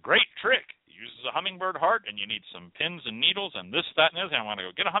 It's a great trick. It uses a hummingbird heart, and you need some pins and needles and this, that, and this. And I'm going to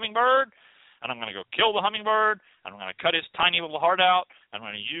go get a hummingbird, and I'm going to go kill the hummingbird, and I'm going to cut his tiny little heart out, and I'm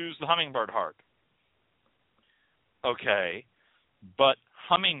going to use the hummingbird heart. Okay, but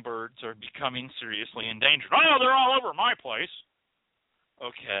hummingbirds are becoming seriously endangered. Oh, they're all over my place.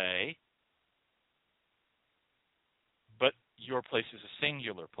 Okay. But your place is a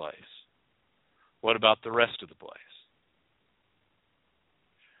singular place. What about the rest of the place?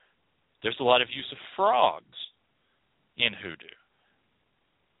 There's a lot of use of frogs in hoodoo.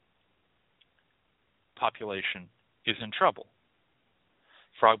 Population is in trouble.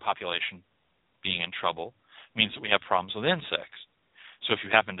 Frog population being in trouble means that we have problems with insects. So if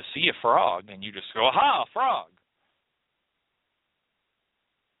you happen to see a frog and you just go, aha, frog.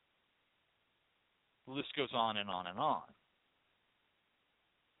 The list goes on and on and on.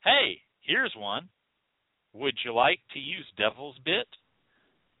 Hey, here's one. Would you like to use Devil's Bit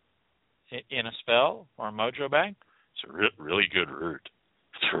in a spell or a mojo bag? It's a really good root.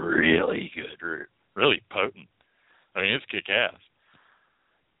 It's a really good root. Really potent. I mean, it's kick-ass.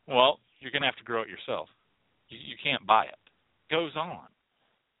 Well, you're going to have to grow it yourself. You can't buy it. It goes on.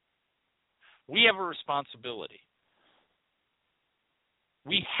 We have a responsibility.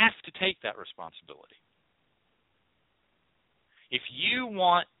 We have to take that responsibility. If you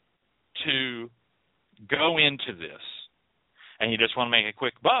want to go into this and you just want to make a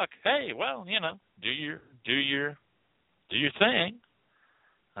quick buck, hey, well, do your thing.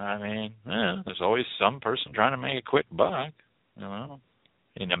 I mean, there's always some person trying to make a quick buck,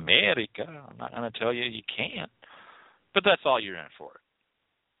 In America, I'm not going to tell you you can't, but that's all you're in for.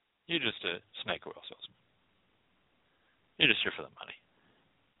 You're just a snake oil salesman. You're just here for the money.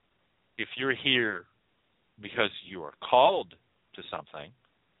 If you're here because you are called to something,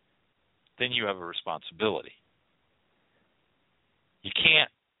 then you have a responsibility. You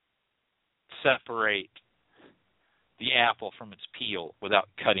can't separate the apple from its peel without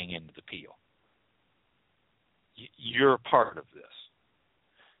cutting into the peel. You're a part of this.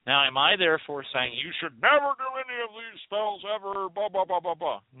 Now, am I therefore saying you should never do any of these spells ever, blah, blah, blah, blah,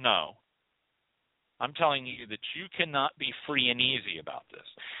 blah? No. I'm telling you that you cannot be free and easy about this.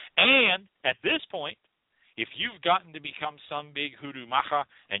 And at this point, if you've gotten to become some big hoodoo macha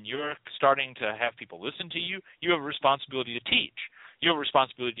and you're starting to have people listen to you, you have a responsibility to teach. You have a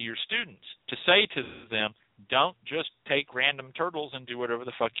responsibility to your students to say to them, don't just take random turtles and do whatever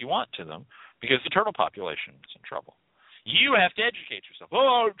the fuck you want to them, because the turtle population is in trouble. You have to educate yourself.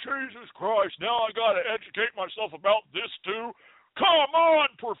 Oh, Jesus Christ, now I got to educate myself about this too? Come on,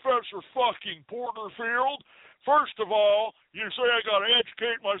 Professor fucking Porterfield. First of all, you say I got to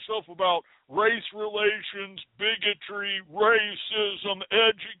educate myself about race relations, bigotry, racism,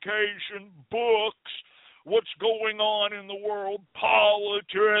 education, books, what's going on in the world,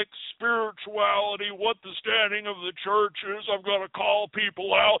 politics, spirituality, what the standing of the church is. I've got to call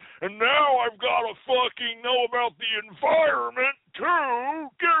people out. And now I've got to fucking know about the environment, too.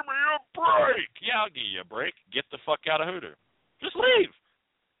 Give me a break. Yeah, I'll give you a break. Get the fuck out of hoodoo. Just leave.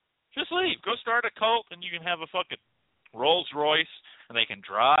 Just leave. Go start a cult, and you can have a fucking Rolls Royce, and they can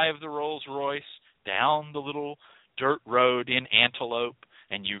drive the Rolls Royce down the little dirt road in Antelope,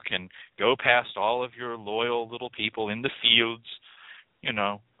 and you can go past all of your loyal little people in the fields,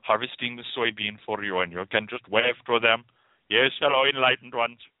 harvesting the soybean for you, and you can just wave to them. Yes, hello, enlightened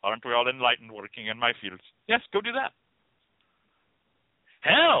ones. Aren't we all enlightened working in my fields? Yes, go do that.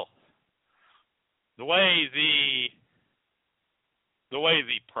 Hell, the way the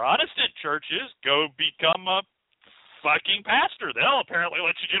Protestant churches go become a fucking pastor. They'll apparently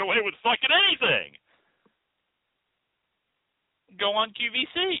let you get away with fucking anything. Go on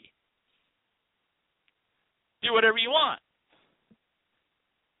QVC. Do whatever you want.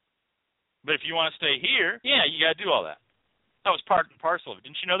 But if you want to stay here, yeah, you got to do all that. That was part and parcel of it.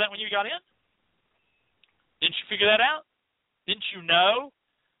 Didn't you know that when you got in? Didn't you figure that out? Didn't you know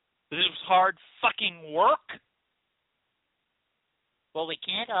that this was hard fucking work? Well, we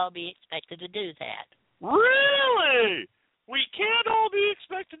can't all be expected to do that. Really? We can't all be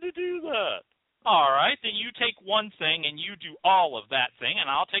expected to do that. All right, then you take one thing and you do all of that thing, and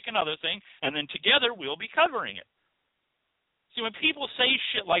I'll take another thing, and then together we'll be covering it. See, when people say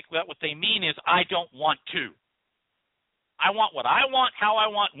shit like that, what they mean is, I don't want to. I want what I want, how I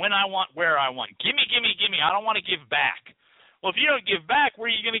want, when I want, where I want. Gimme, gimme, gimme. I don't want to give back. Well, if you don't give back, where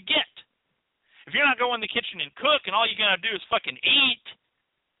are you going to get? If you're not going in the kitchen and cook and all you're going to do is fucking eat,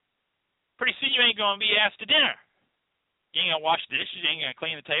 pretty soon you ain't going to be asked to dinner. You ain't going to wash the dishes. You ain't going to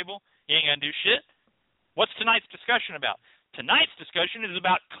clean the table. You ain't going to do shit. What's tonight's discussion about? Tonight's discussion is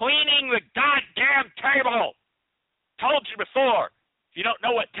about cleaning the goddamn table. Told you before. If you don't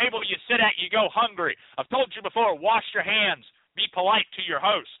know what table you sit at, you go hungry. I've told you before, wash your hands. Be polite to your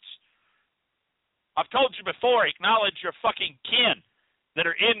hosts. I've told you before, acknowledge your fucking kin that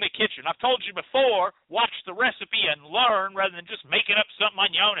are in the kitchen. I've told you before, watch the recipe and learn rather than just making up something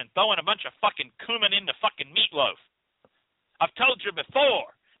on your own and throwing a bunch of fucking cumin into fucking meatloaf. I've told you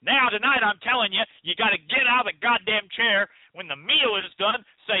before. Now, tonight, I'm telling you, you got to get out of the goddamn chair when the meal is done,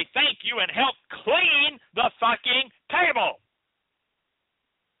 say thank you, and help clean the fucking table.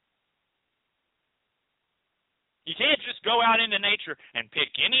 You can't just go out into nature and pick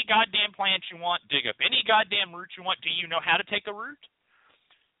any goddamn plant you want, dig up any goddamn root you want. Do you know how to take a root?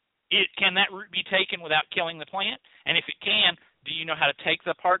 Can that root be taken without killing the plant? And if it can, do you know how to take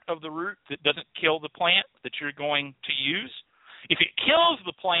the part of the root that doesn't kill the plant that you're going to use? If it kills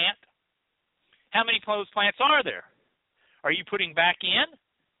the plant, how many closed plants are there? Are you putting back in?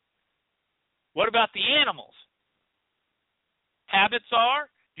 What about the animals? Habits are?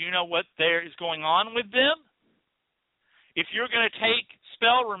 Do you know what there is going on with them? If you're going to take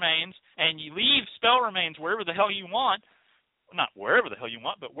spell remains and you leave spell remains wherever the hell you want, not wherever the hell you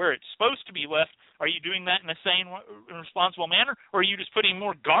want, but where it's supposed to be left, are you doing that in a sane and responsible manner, or are you just putting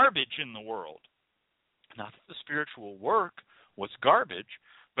more garbage in the world? Not that the spiritual work was garbage,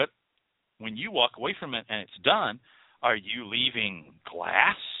 but when you walk away from it and it's done, are you leaving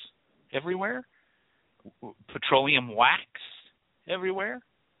glass everywhere? Petroleum wax everywhere?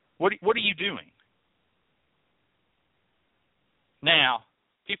 What are you doing? Now,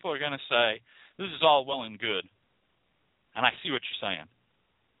 people are going to say, this is all well and good, and I see what you're saying,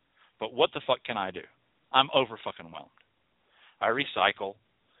 but what the fuck can I do? I'm over-fucking-whelmed. I recycle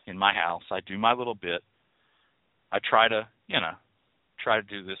in my house. I do my little bit. I try to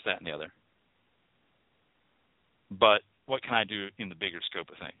do this, that, and the other. But what can I do in the bigger scope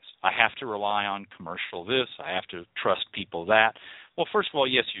of things? I have to rely on commercial this. I have to trust people that. Well, first of all,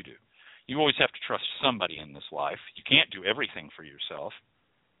 yes, you do. You always have to trust somebody in this life. You can't do everything for yourself.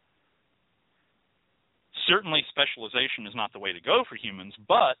 Certainly, specialization is not the way to go for humans,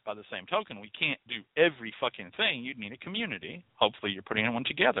 but by the same token, we can't do every fucking thing. You'd need a community. Hopefully, you're putting one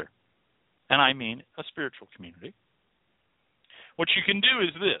together. And I mean a spiritual community. What you can do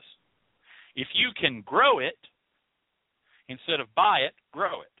is this. If you can grow it, instead of buy it,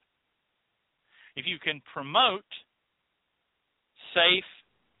 grow it. If you can promote safe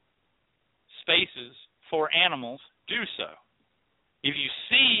spaces for animals, do so. If you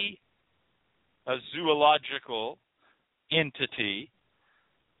see a zoological entity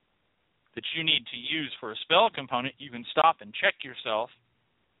that you need to use for a spell component, you can stop and check yourself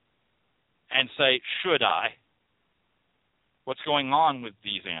and say, should I? What's going on with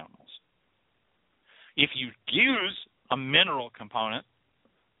these animals? If you use a mineral component,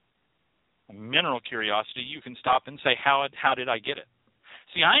 a mineral curiosity, you can stop and say, how did I get it?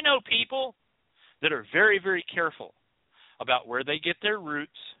 See, I know people that are very, very careful about where they get their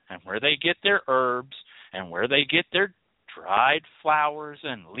roots and where they get their herbs and where they get their dried flowers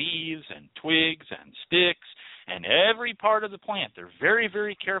and leaves and twigs and sticks and every part of the plant. They're very,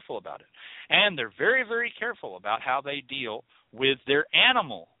 very careful about it. And they're very, very careful about how they deal with their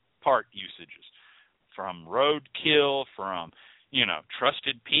animal part usages, from roadkill, from,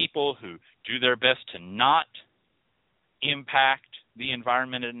 trusted people who do their best to not impact the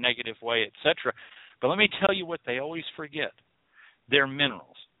environment in a negative way, etc. But let me tell you what they always forget. They're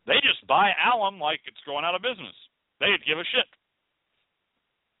minerals. They just buy alum like it's going out of business. They'd give a shit.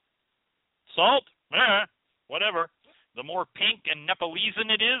 Salt? Whatever. The more pink and Nepalese-en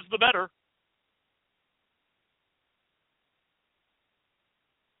it is, the better.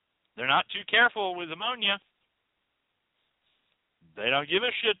 They're not too careful with ammonia. They don't give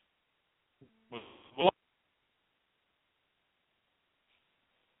a shit.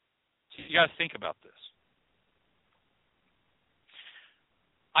 So you got to think about this.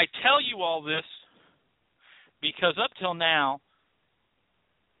 I tell you all this because up till now,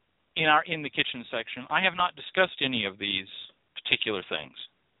 in the kitchen section, I have not discussed any of these particular things,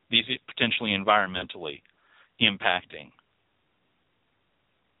 these potentially environmentally impacting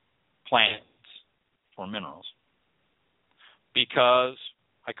plants for minerals because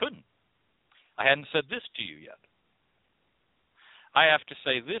I couldn't. I hadn't said this to you yet. I have to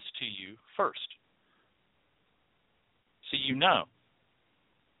say this to you first, so you know.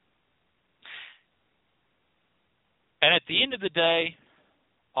 And at the end of the day,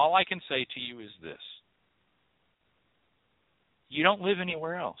 all I can say to you is this. You don't live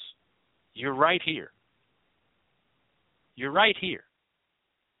anywhere else. You're right here. You're right here.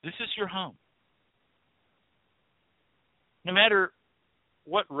 This is your home. No matter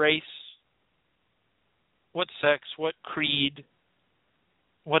what race, what sex, what creed,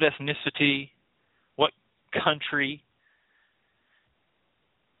 what ethnicity, what country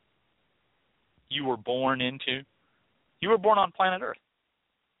you were born into, you were born on planet Earth.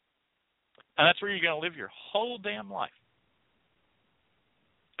 And that's where you're going to live your whole damn life.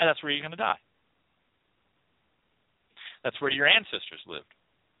 And that's where you're going to die. That's where your ancestors lived.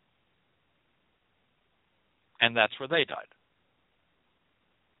 And that's where they died.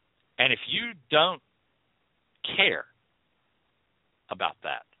 And if you don't care about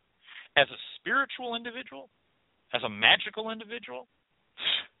that, as a spiritual individual, as a magical individual,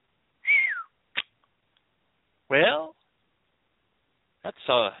 well, that's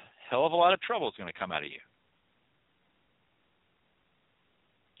a hell of a lot of trouble is going to come out of you.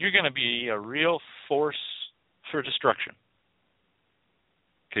 You're going to be a real force for destruction.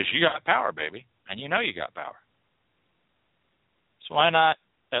 Because you got power, baby. And you know you got power. So why not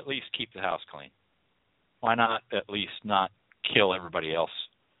at least keep the house clean? Why not at least not kill everybody else,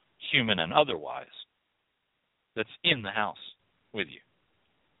 human and otherwise, that's in the house with you?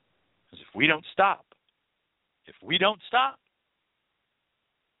 Because if we don't stop,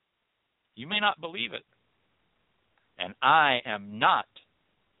 you may not believe it. And I am not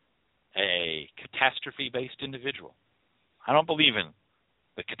a catastrophe-based individual. I don't believe in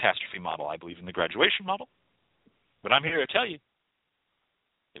the catastrophe model. I believe in the graduation model. But I'm here to tell you,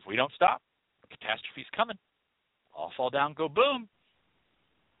 if we don't stop, catastrophe's coming. All fall down, go boom.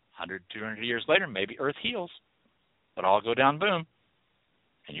 100, 200 years later, maybe Earth heals. But all go down, boom.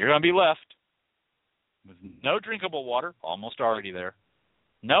 And you're going to be left with no drinkable water, almost already there.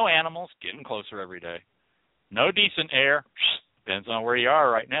 No animals, getting closer every day. No decent air, depends on where you are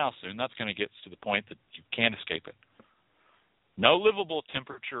right now. Soon that's going to get to the point that you can't escape it. No livable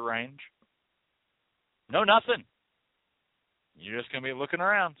temperature range. No nothing. You're just going to be looking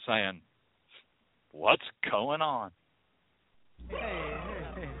around saying, what's going on? Hey,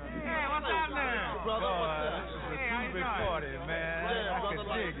 what's up now? Brother, this is a two-big party, man. I can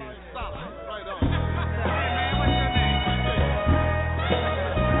dig it. Stop right on. Hey, man, what's your name?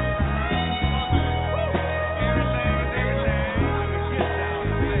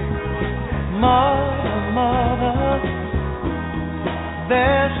 Mother,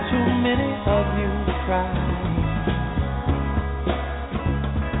 there's too many of you crying.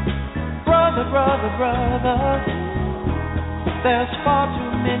 Brother, there's far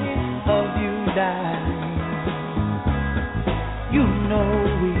too many of you dying. You know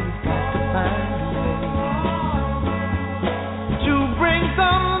we've got to find a way to bring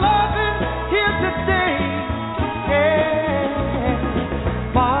some loving here today. Yeah.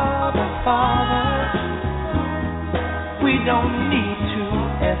 Father, we don't need to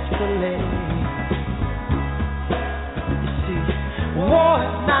escalate. You see, war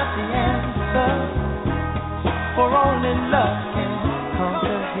is not the answer, for only love can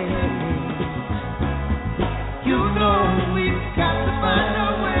conquer hate. You know we've got to find a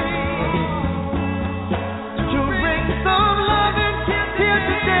way to bring some loving here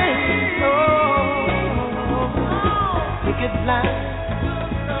today. Oh, picket line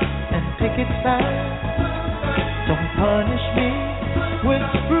and picket sign. Don't punish me with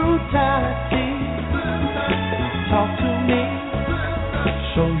brutality. Talk to me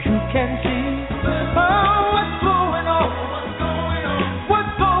so you can see. Oh, what's going on?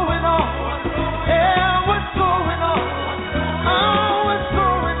 What's going on? Yeah, what's going on? Oh, what's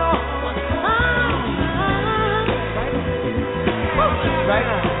going on? Right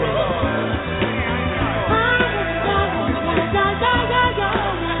on.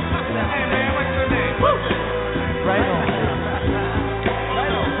 Hey, man, what's your name? Right on.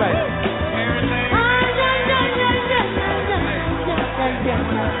 Right on. Right on. Everything.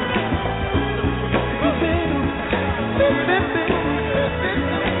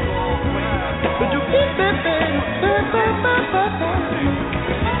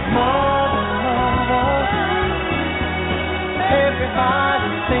 Mother,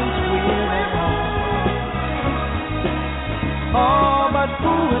 everybody thinks we're wrong. Oh, but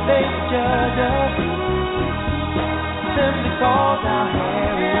who are they to judge us? Simply cause our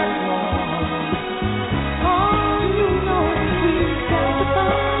hair is long.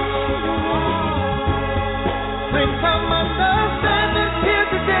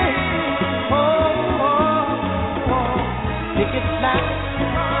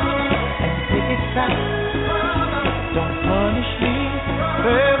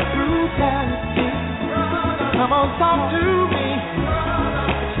 Don't talk to me.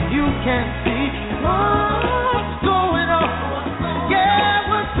 You can't see what's going on. Yeah,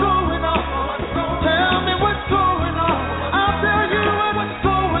 what's going on? Tell me what's going on. I'll tell you what's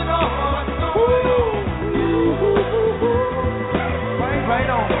going on. Right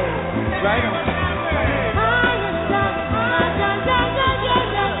on. Right on.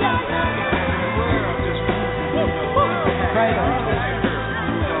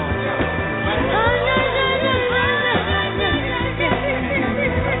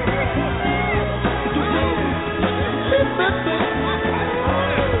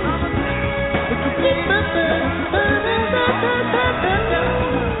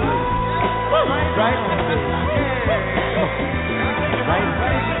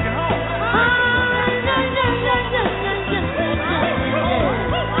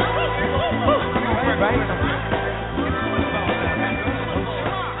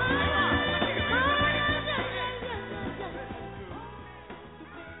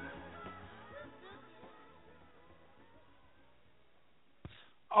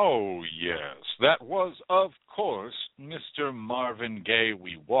 Oh, yes, that was, of course, Mr. Marvin Gaye.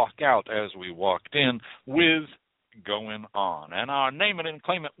 We walk out as we walked in with Going On. And our Name It and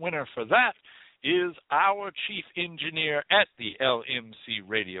Claim It winner for that is our chief engineer at the LMC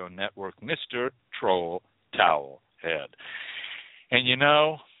Radio Network, Mr. Troll Towelhead. And you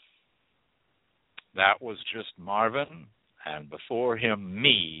know, that was just Marvin, and before him,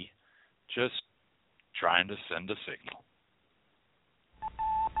 me, just trying to send a signal.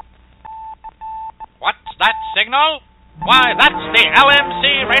 What's that signal? Why, that's the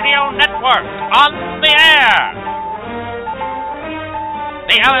LMC Radio Network on the air.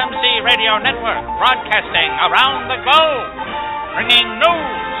 The LMC Radio Network broadcasting around the globe, bringing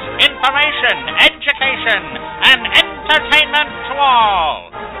news, information, education, and entertainment to all.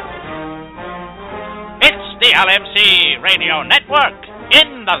 It's the LMC Radio Network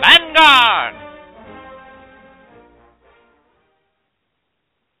in the vanguard.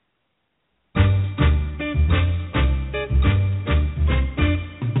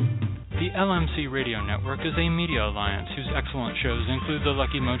 The LMC Radio Network is a media alliance whose excellent shows include the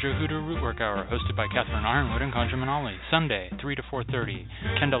Lucky Mojo Hoodoo Rootwork Hour, hosted by Catherine Ironwood and Conjurman Ollie, Sunday, 3 to 4:30.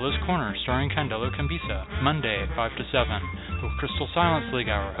 Candelo's Corner, starring Candelo Cambisa, Monday, 5 to 7. The Crystal Silence League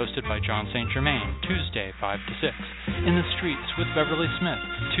Hour, hosted by John St. Germain, Tuesday, 5 to 6. In the Streets with Beverly Smith,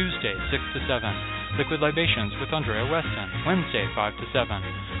 Tuesday, 6 to 7. Liquid Libations with Andrea Weston, Wednesday, 5 to 7.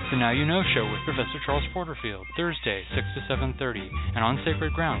 The Now You Know Show with Professor Charles Porterfield, Thursday, 6 to 7:30. And On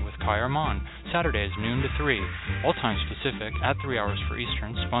Sacred Ground with Kai Armand, Saturdays, noon to 3. All times Pacific, at 3 hours for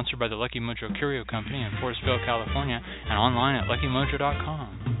Eastern, sponsored by the Lucky Mojo Curio Company in Forestville, California, and online at luckymojo.com.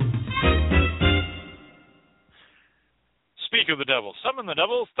 Speak of the devil, summon the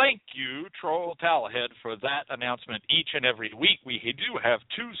devil. Thank you, Troll Towelhead, for that announcement each and every week. We do have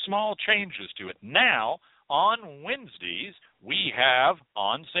two small changes to it. Now, on Wednesdays, we have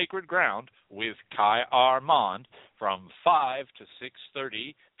On Sacred Ground with Kai Armand from 5 to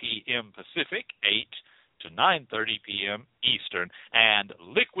 6:30 p.m. Pacific, 8 to 9:30 p.m. Eastern. And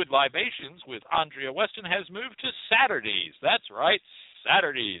Liquid Libations with Andrea Weston has moved to Saturdays. That's right,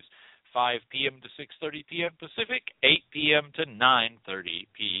 Saturdays. 5 p.m. to 6:30 p.m. Pacific, 8 p.m. to 9:30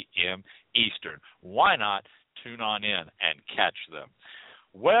 p.m. Eastern. Why not tune on in and catch them?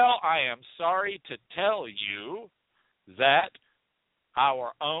 Well, I am sorry to tell you that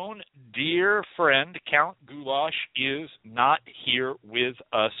our own dear friend, Count Goulash, is not here with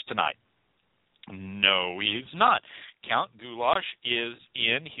us tonight. No, he's not. Count Goulash is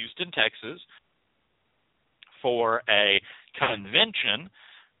in Houston, Texas, for a convention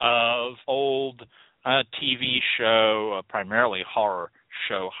of old TV show, primarily horror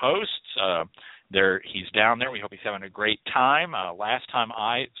show hosts. He's down there. We hope he's having a great time. Last time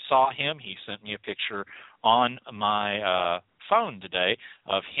I saw him, he sent me a picture on my phone today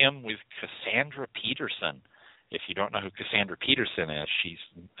of him with Cassandra Peterson. If you don't know who Cassandra Peterson is, she's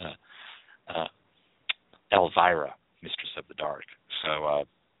Elvira, Mistress of the Dark. So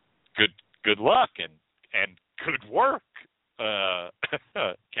good luck and good work,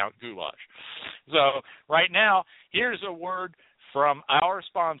 Count Goulash. So right now, here's a word from our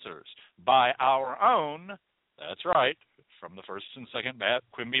sponsors by our own, that's right, from the First and Second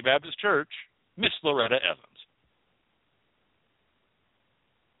Quimby Baptist Church, Miss Loretta Evans.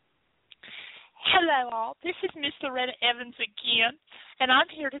 Hello, all. This is Miss Loretta Evans again, and I'm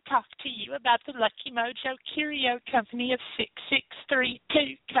here to talk to you about the Lucky Mojo Curio Company of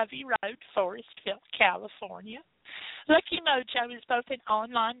 6632 Covey Road, Forestville, California. Lucky Mojo is both an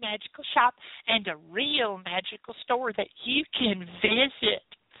online magical shop and a real magical store that you can visit.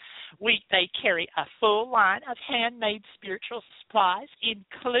 They carry a full line of handmade spiritual supplies,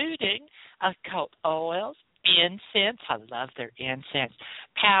 including occult oils, incense. I love their incense.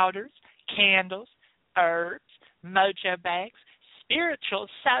 Powders, candles, herbs, mojo bags, spiritual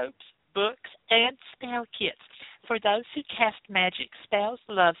soaps, books, and spell kits for those who cast magic spells,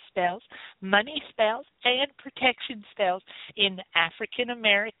 love spells, money spells, and protection spells in the African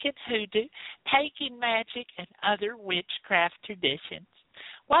American hoodoo, pagan magic, and other witchcraft traditions.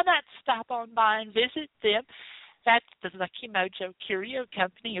 Why not stop on by and visit them? That's the Lucky Mojo Curio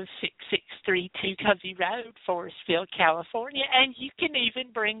Company of 6632 Covey Road, Forestville, California. And you can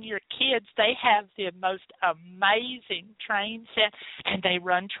even bring your kids. They have the most amazing train set, and they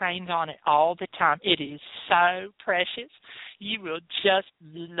run trains on it all the time. It is so precious. You will just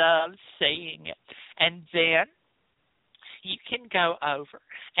love seeing it. And then you can go over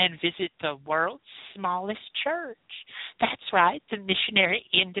and visit the world's smallest church. That's right, the Missionary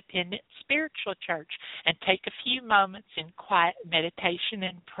Independent Spiritual Church, and take a few moments in quiet meditation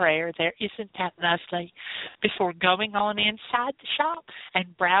and prayer there. Isn't that lovely? Before going on inside the shop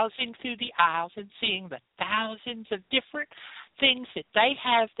and browsing through the aisles and seeing the thousands of different things that they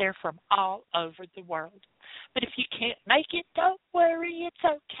have there from all over the world. But if you can't make it, don't worry, it's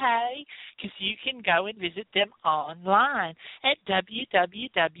okay, because you can go and visit them online at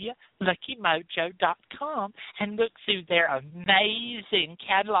www.luckymojo.com and look through their amazing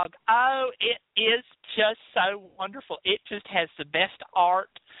catalog. Oh, it is just so wonderful. It just has the best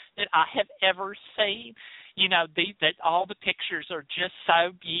art that I have ever seen. You know, that all the pictures are just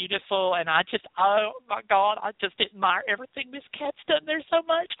so beautiful, and I just, oh my God, I just admire everything Miss Kat's done there so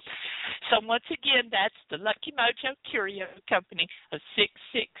much. So once again, that's the Lucky Mojo Curio Company of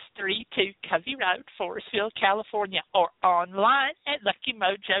 6632 Covey Road, Forestville, California, or online at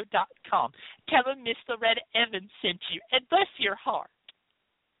luckymojo.com. Tell them Miss Loretta Evans sent you, and bless your heart.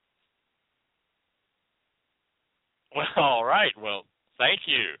 Well, all right. Well, thank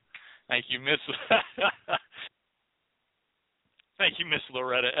you. Thank you, Miss. Thank you, Miss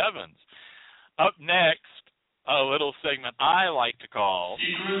Loretta Evans. Up next, a little segment I like to call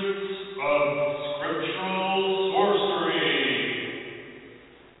Secrets of Scriptural Sorcery.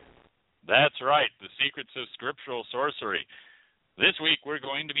 That's right, the secrets of scriptural sorcery. This week we're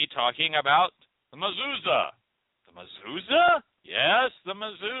going to be talking about the Mezuzah. The Mezuzah? Yes, the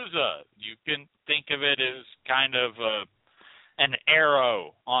Mezuzah. You can think of it as kind of an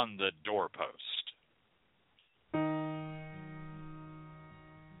arrow on the doorpost.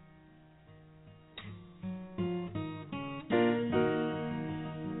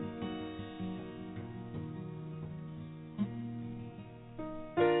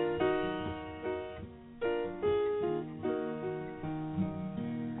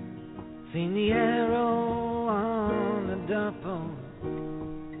 Seen the arrow on the doorpost,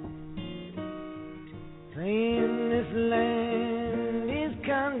 saying this land is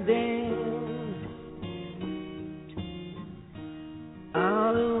condemned.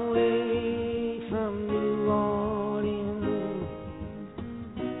 All the way from New Orleans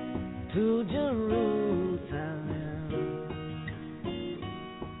to Jerusalem,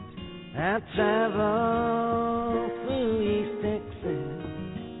 I travel through East Texas,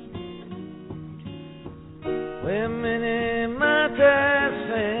 where many martyrs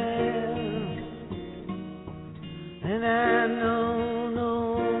fell, and I know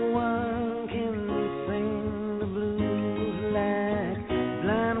no one can sing the blues like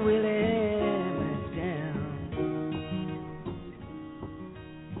Blind Willie McDowell.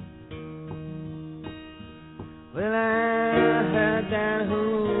 Well, I heard that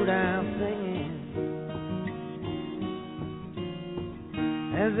hoot out singing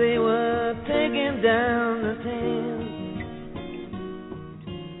as they were taking down the tent.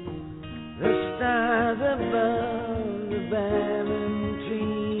 The stars above the barren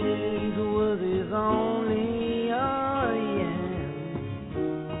trees was his only audience.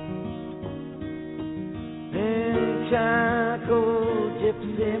 Then charcoal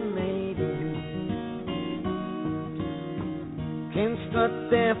gypsy maidens can strut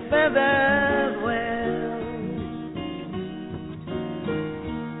their feathers well,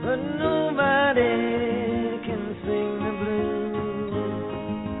 but nobody can sing the blues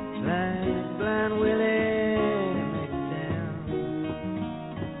like Blind Willie McDowell.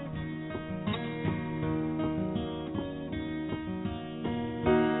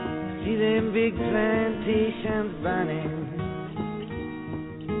 See them big plantations burning,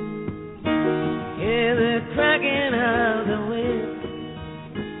 hear the cracking of the whip,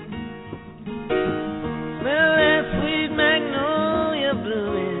 smell that sweet magnolia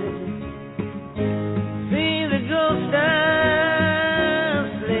blooming, see the ghost of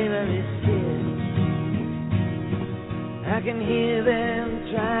slavery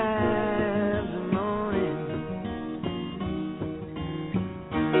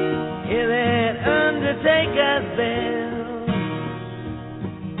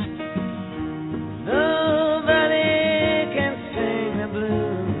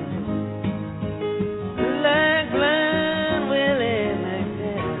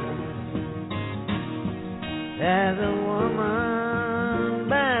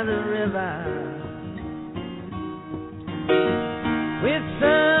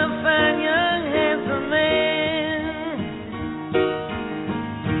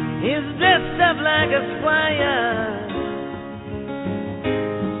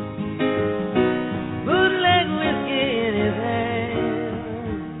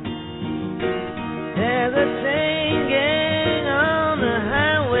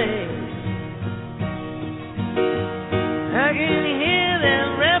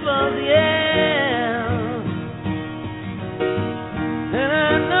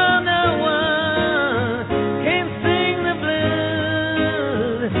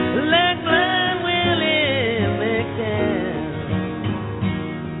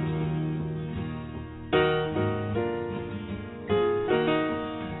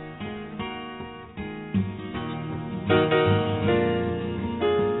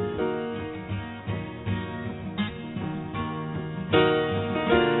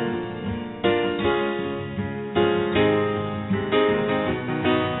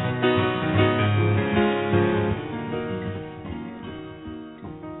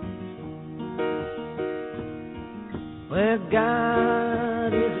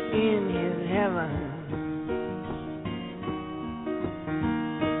one,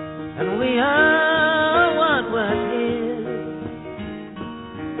 and we are what is.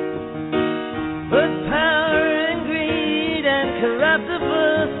 But power and greed and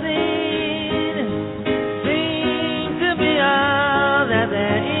corruptible sin seem to be all that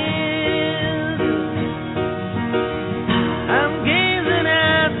there is. I'm gazing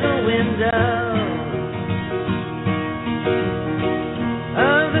out the window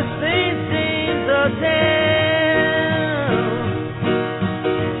of the St. James Hotel.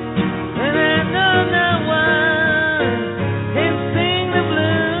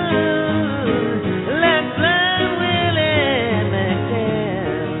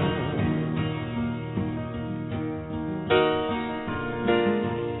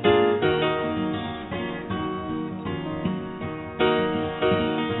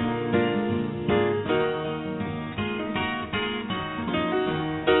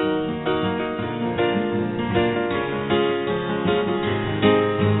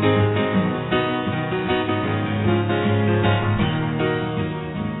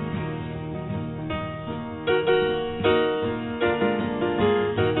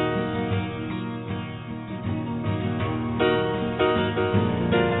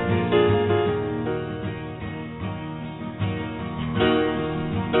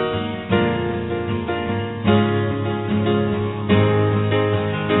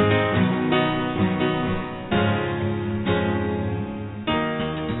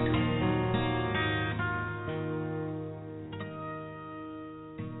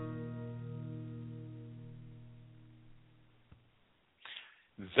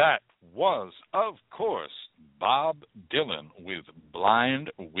 That was, of course, Bob Dylan with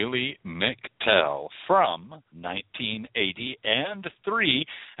Blind Willie McTell from 1983,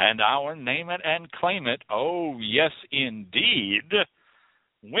 and our Name It and Claim It, oh yes indeed,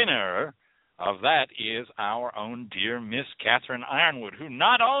 winner of that is our own dear Miss Catherine Ironwood, who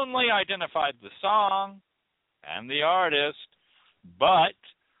not only identified the song and the artist, but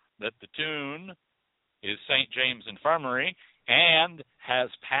that the tune is St. James Infirmary, and has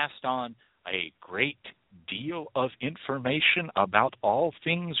passed on a great deal of information about all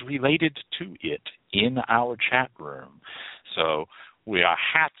things related to it in our chat room. So we are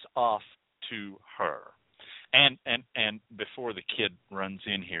hats off to her. And before the kid runs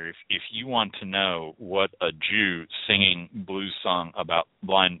in here, if you want to know what a Jew singing blues song about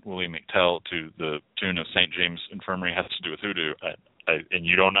Blind Willie McTell to the tune of St. James Infirmary has to do with hoodoo, and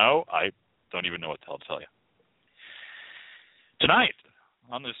you don't know, I don't even know what the hell to tell you. Tonight,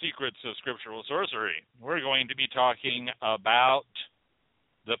 on the Secrets of Scriptural Sorcery, we're going to be talking about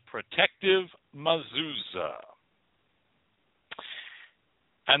the protective Mezuzah.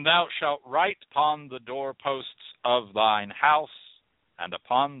 And thou shalt write upon the doorposts of thine house and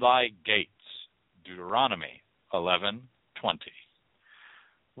upon thy gates. Deuteronomy 11:20.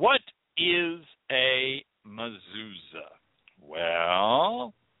 What is a Mezuzah?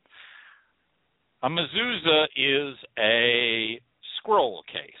 Well, a Mezuzah is a scroll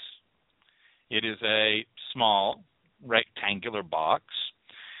case. It is a small rectangular box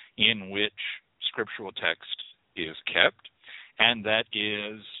in which scriptural text is kept, and that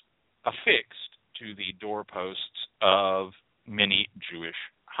is affixed to the doorposts of many Jewish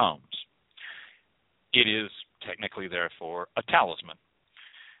homes. It is technically, therefore, a talisman.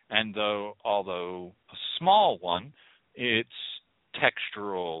 And although a small one, its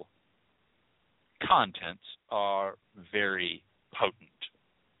textural contents are very potent.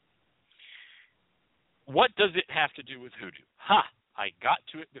 What does it have to do with hoodoo? I got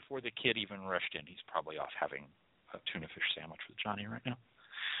to it before the kid even rushed in. He's probably off having a tuna fish sandwich with Johnny right now.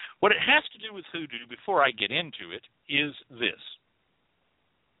 What it has to do with hoodoo, before I get into it, is this.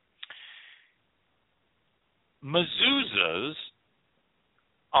 Mezuzahs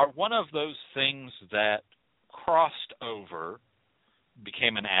are one of those things that crossed over,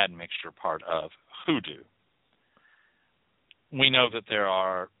 became an admixture part of hoodoo. We know that there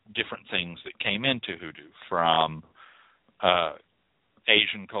are different things that came into hoodoo from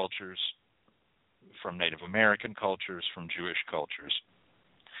Asian cultures, from Native American cultures, from Jewish cultures.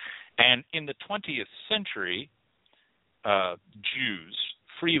 And in the 20th century, Jews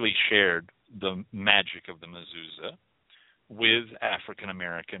freely shared the magic of the Mezuzah with African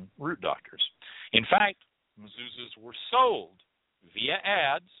American root doctors. In fact, Mezuzahs were sold via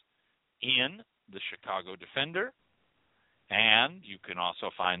ads in the Chicago Defender, and you can also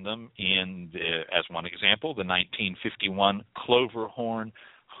find them in, as one example, the 1951 Cloverhorn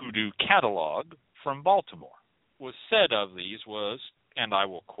Hoodoo Catalog from Baltimore. What was said of these was, and I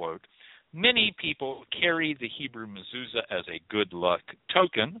will quote, "Many people carry the Hebrew Mezuzah as a good luck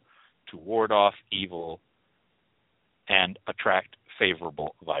token to ward off evil and attract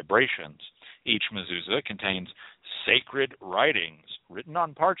favorable vibrations. Each mezuzah contains sacred writings written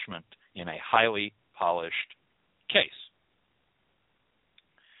on parchment in a highly polished case.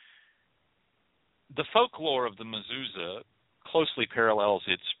 The folklore of the mezuzah closely parallels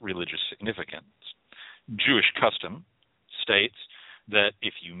its religious significance. Jewish custom states that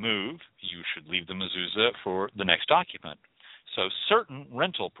if you move, you should leave the mezuzah for the next occupant. So certain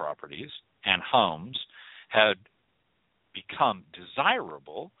rental properties and homes had become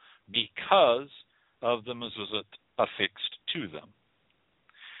desirable because of the mezuzah affixed to them.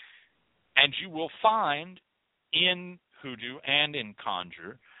 And you will find in hoodoo and in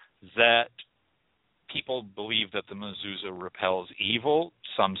conjure that people believe that the mezuzah repels evil.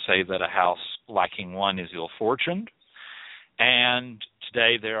 Some say that a house lacking one is ill-fortuned. And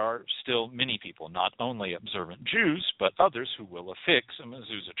today there are still many people, not only observant Jews, but others who will affix a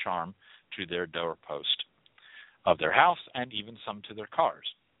mezuzah charm to their doorpost of their house and even some to their cars.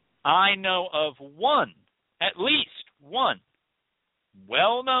 I know of one, at least one,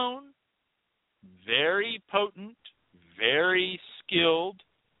 well-known, very potent, very skilled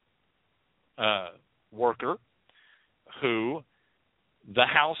worker who the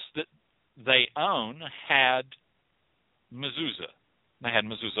house that they own had mezuzah. They had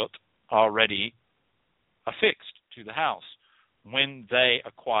mezuzot already affixed to the house when they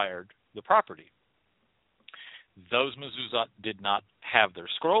acquired the property. Those mezuzot did not have their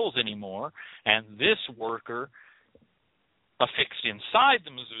scrolls anymore, and this worker affixed inside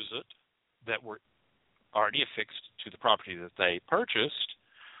the mezuzot that were already affixed to the property that they purchased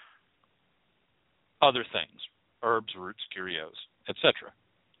other things, herbs, roots, curios, etc.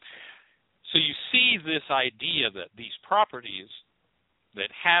 So you see this idea that these properties that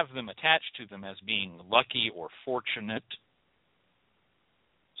have them attached to them as being lucky or fortunate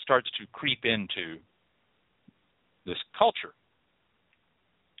starts to creep into this culture.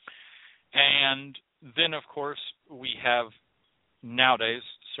 And then, of course, we have nowadays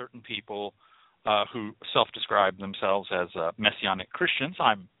certain people who self-describe themselves as Messianic Christians.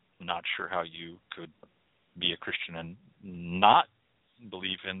 I'm not sure how you could be a Christian and not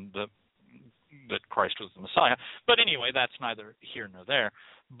believe in that Christ was the Messiah. But anyway, that's neither here nor there.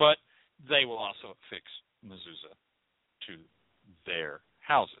 But they will also affix mezuzah to their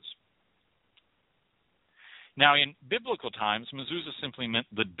houses. Now, in biblical times, mezuzah simply meant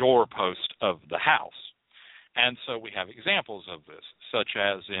the doorpost of the house. And so we have examples of this, such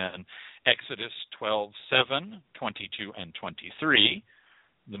as in Exodus 12:7, 22, and 23.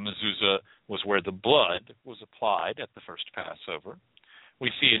 The mezuzah was where the blood was applied at the first Passover.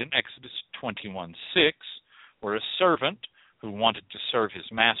 We see it in Exodus 21:6, where a servant who wanted to serve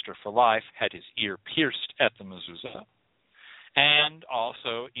his master for life had his ear pierced at the mezuzah. And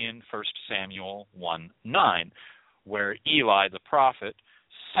also in 1 Samuel 1:9, where Eli the prophet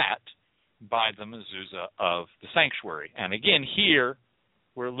sat by the mezuzah of the sanctuary. And again, here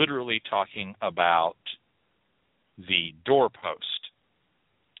we're literally talking about the doorpost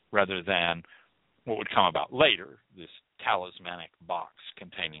rather than what would come about later, this talismanic box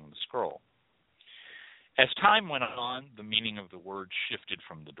containing the scroll. As time went on, the meaning of the word shifted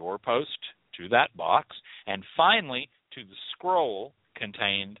from the doorpost to that box, and finally to the scroll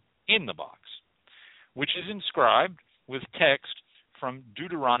contained in the box, which is inscribed with text from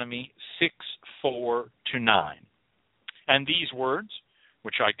Deuteronomy 6:4-9. And these words,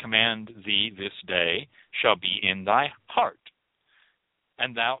 which I command thee this day, shall be in thy heart,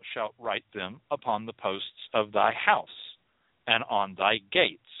 and thou shalt write them upon the posts of thy house and on thy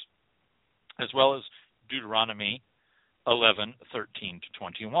gates, as well as Deuteronomy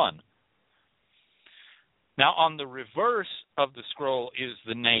 11:13-21. Now, on the reverse of the scroll is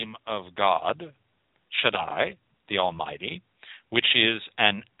the name of God, Shaddai, the Almighty, which is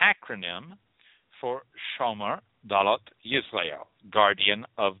an acronym for Shomer Dalat Yisrael, guardian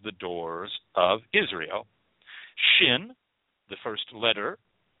of the doors of Israel. Shin, the first letter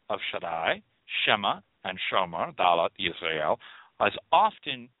of Shaddai, Shema, and Shomer Dalat Yisrael, is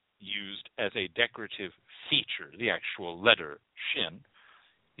often used as a decorative feature. The actual letter, Shin,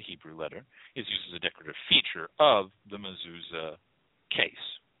 the Hebrew letter, is used as a decorative feature of the mezuzah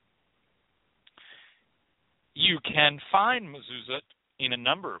case. You can find mezuzah in a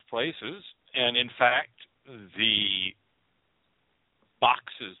number of places, and in fact, the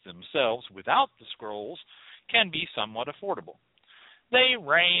boxes themselves without the scrolls can be somewhat affordable. They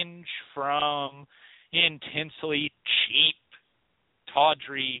range from intensely cheap,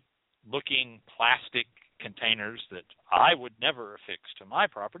 tawdry-looking plastic containers that I would never affix to my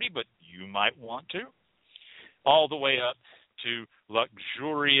property, but you might want to, all the way up to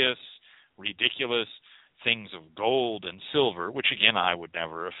luxurious ridiculous things of gold and silver, which again I would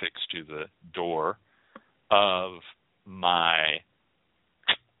never affix to the door of my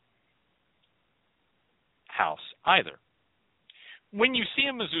house either. When you see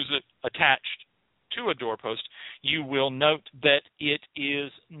a mezuzah attached to a doorpost, you will note that it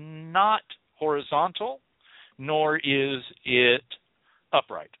is not horizontal, nor is it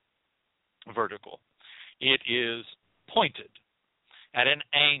upright, vertical. It is pointed at an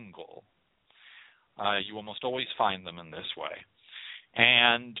angle. You almost always find them in this way.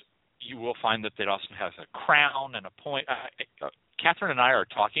 And you will find that it also has a crown and a point. Catherine and I are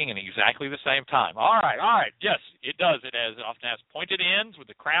talking in exactly the same time. All right. Yes, it does. It often has pointed ends with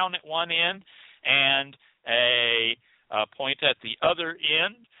a crown at one end and a point at the other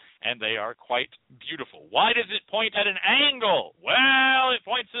end, and they are quite beautiful. Why does it point at an angle? Well, it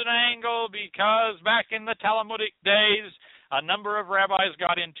points at an angle because back in the Talmudic days, a number of rabbis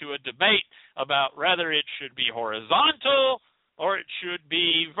got into a debate about whether it should be horizontal or it should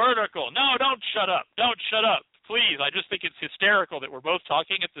be vertical. No, don't shut up. Don't shut up. Please, I just think it's hysterical that we're both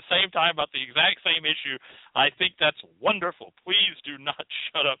talking at the same time about the exact same issue. I think that's wonderful. Please do not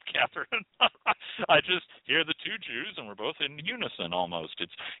shut up, Catherine. I just hear the two Jews, and we're both in unison almost.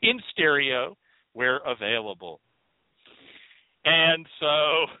 It's in stereo where available. And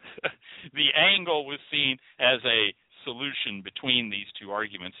so the angle was seen as a solution between these two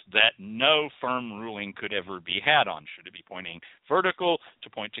arguments that no firm ruling could ever be had on. Should it be pointing vertical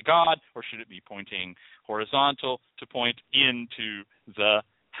to point to God, or should it be pointing horizontal to point into the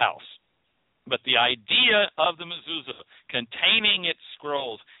house? But the idea of the mezuzah containing its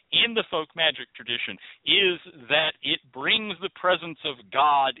scrolls in the folk magic tradition is that it brings the presence of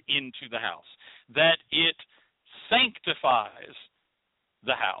God into the house, that it sanctifies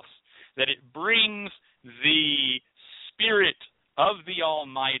the house, that it brings the Spirit of the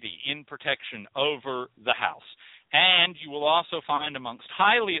Almighty in protection over the house. And you will also find amongst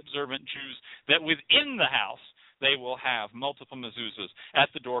highly observant Jews that within the house they will have multiple mezuzahs at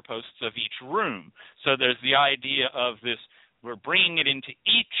the doorposts of each room. So there's the idea of this, we're bringing it into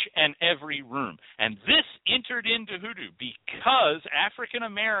each and every room. And this entered into hoodoo because African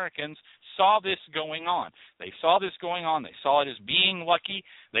Americans saw this going on. They saw this going on. They saw it as being lucky.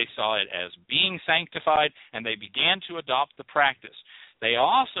 They saw it as being sanctified, and they began to adopt the practice. They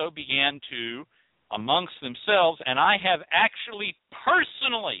also began to, amongst themselves, and I have actually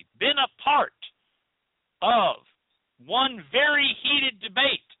personally been a part of one very heated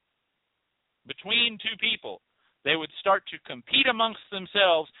debate between two people. They would start to compete amongst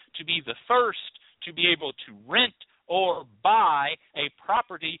themselves to be the first to be able to rent or buy a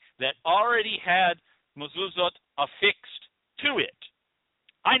property that already had mezuzot affixed to it.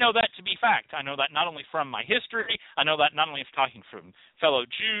 I know that to be fact. I know that not only from my history, I know that not only from talking from fellow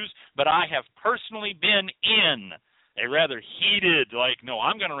Jews, but I have personally been in a rather heated, like, no,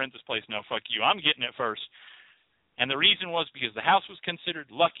 I'm going to rent this place. No, fuck you. I'm getting it first. And the reason was because the house was considered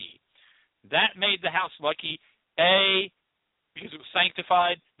lucky. That made the house lucky, A, because it was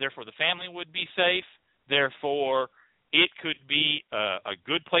sanctified, therefore the family would be safe, therefore it could be a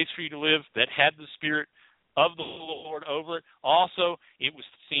good place for you to live that had the Spirit of the Lord over it. Also, it was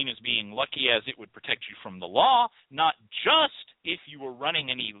seen as being lucky as it would protect you from the law, not just if you were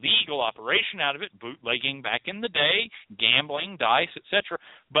running an illegal operation out of it, bootlegging back in the day, gambling, dice, etc.,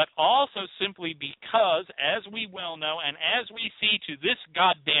 but also simply because, as we well know, and as we see to this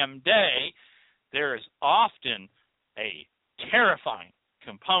goddamn day, there is often a terrifying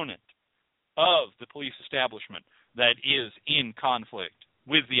component of the police establishment that is in conflict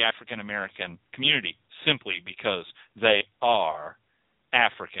with the African American community simply because they are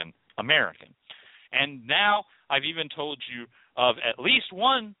African American. And now I've even told you of at least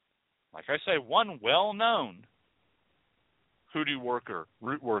one, like I say, one well-known hoodoo worker,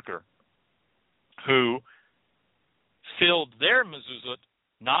 root worker, who filled their mezuzot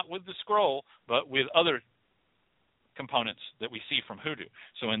not with the scroll, but with other components that we see from hoodoo.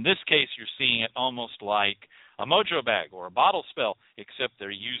 So in this case, you're seeing it almost like a mojo bag or a bottle spell, except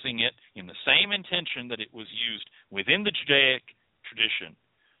they're using it in the same intention that it was used within the Judaic tradition,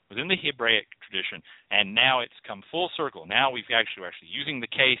 within the Hebraic tradition, and now it's come full circle. Now we're actually using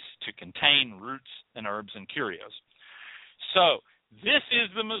the case to contain roots and herbs and curios. So this is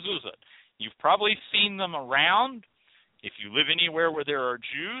the mezuzah. You've probably seen them around if you live anywhere where there are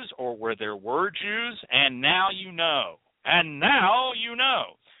Jews or where there were Jews, and now you know. And now you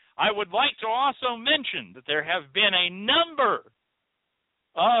know. I would like to also mention that there have been a number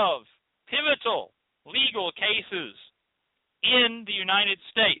of pivotal legal cases in the United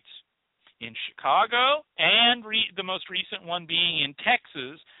States, in Chicago, and the most recent one being in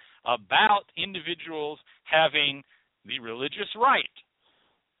Texas, about individuals having the religious right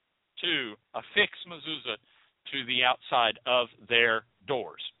to affix mezuzah to the outside of their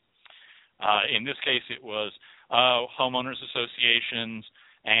doors. In this case, it was homeowners associations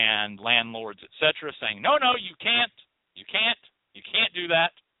and landlords, etc., saying, no, you can't do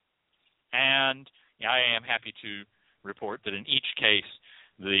that. And I am happy to report that in each case,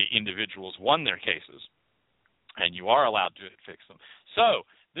 the individuals won their cases, and you are allowed to fix them. So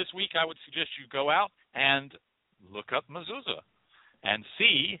this week, I would suggest you go out and look up mezuzah and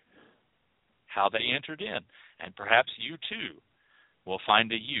see how they entered in, and perhaps you too will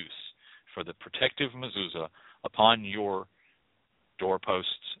find a use for the protective mezuzah upon your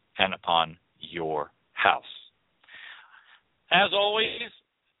doorposts and upon your house. As always,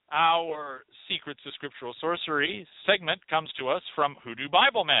 our Secrets of Scriptural Sorcery segment comes to us from Hoodoo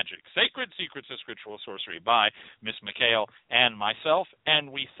Bible Magic, Sacred Secrets of Scriptural Sorcery by Miss McHale and myself,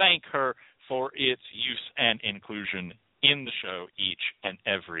 and we thank her for its use and inclusion in the show each and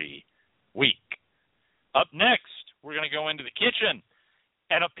every week. Up next, we're going to go into the kitchen,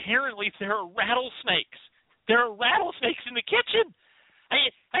 and apparently there are rattlesnakes. There are rattlesnakes in the kitchen.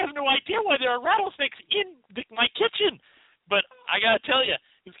 I have no idea why there are rattlesnakes in my kitchen, but I got to tell you,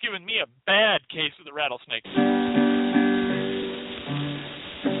 it's given me a bad case of the rattlesnakes.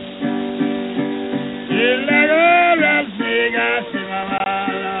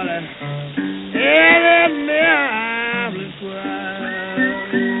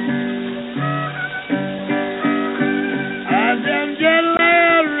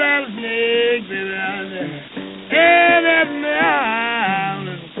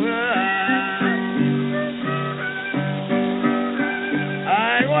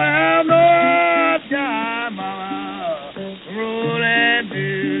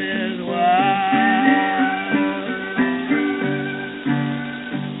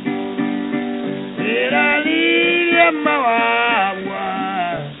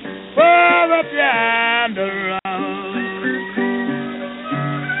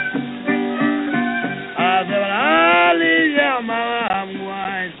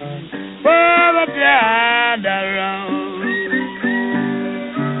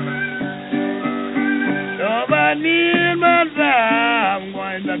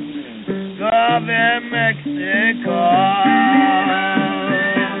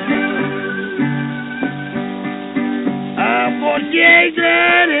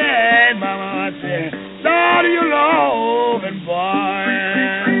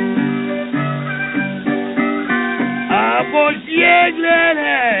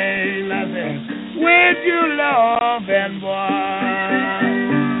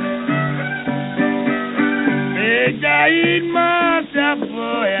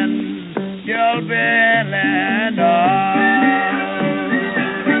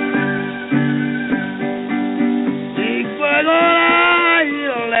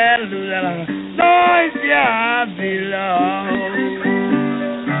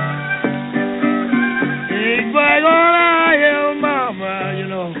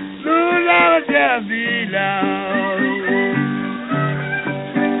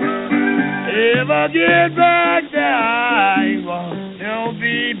 Get back there, you'll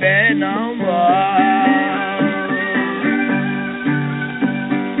be bad no more.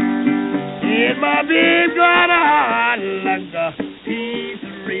 In my big got a heart like a piece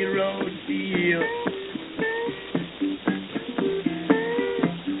of railroad steel.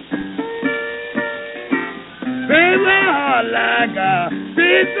 In my heart like a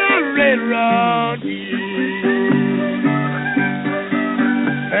piece of railroad steel.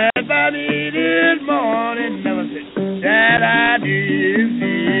 If I needed morning, never said that I did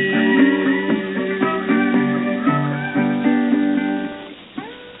feel.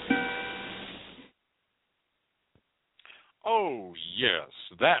 Oh, yes,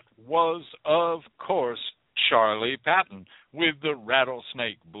 that was, of course, Charlie Patton with the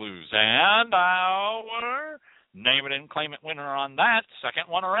Rattlesnake Blues. And our name it and claim it winner on that, second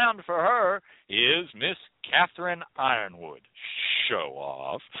one around for her, is Miss Catherine Ironwood. Show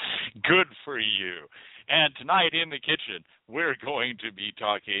off. Good for you. And tonight in the kitchen, we're going to be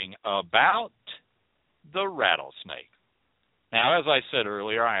talking about the rattlesnake. Now, as I said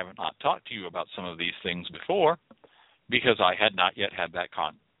earlier, I have not talked to you about some of these things before because I had not yet had that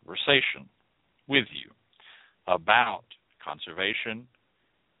conversation with you about conservation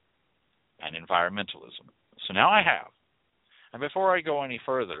and environmentalism. So now I have. And before I go any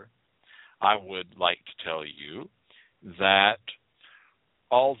further, I would like to tell you that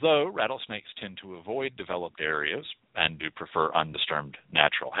although rattlesnakes tend to avoid developed areas and do prefer undisturbed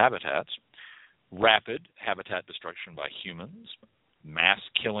natural habitats, rapid habitat destruction by humans mass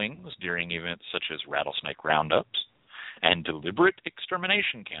killings during events such as rattlesnake roundups, and deliberate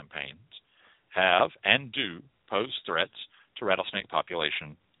extermination campaigns have and do pose threats to rattlesnake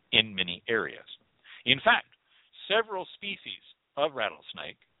population in many areas. In fact, several species of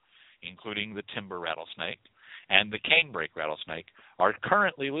rattlesnake, including the timber rattlesnake and the canebrake rattlesnake, are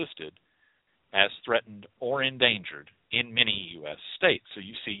currently listed as threatened or endangered in many U.S. states. So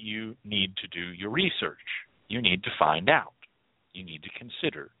you see, you need to do your research. You need to find out. You need to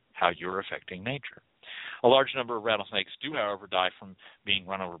consider how you're affecting nature. A large number of rattlesnakes do, however, die from being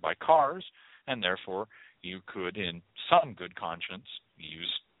run over by cars, and therefore you could, in some good conscience,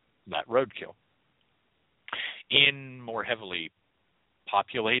 use that roadkill. In more heavily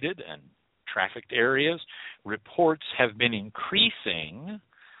populated and trafficked areas, reports have been increasing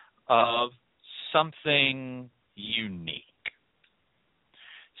of something unique,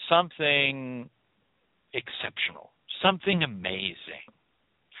 something exceptional, something amazing.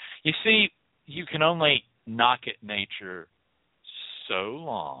 You see, you can only knock at nature so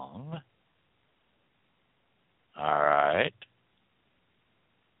long. All right.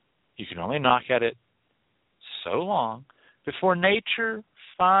 You can only knock at it so long before nature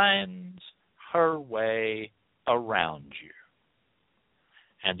finds her way around you.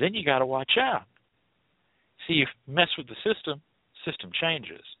 And then you got to watch out. See, you mess with the system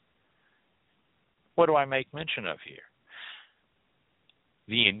changes. What do I make mention of here?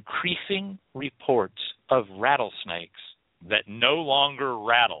 The increasing reports of rattlesnakes that no longer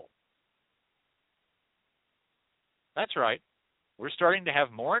rattle. That's right. We're starting to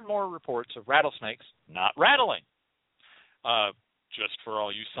have more and more reports of rattlesnakes not rattling. Just for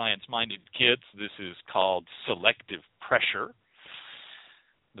all you science-minded kids, this is called selective pressure.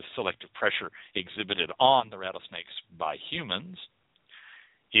 The selective pressure exhibited on the rattlesnakes by humans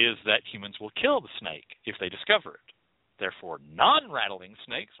is that humans will kill the snake if they discover it. Therefore, non-rattling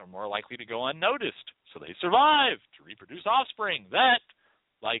snakes are more likely to go unnoticed, so they survive to reproduce offspring that,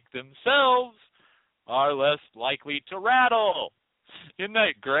 like themselves, are less likely to rattle. Isn't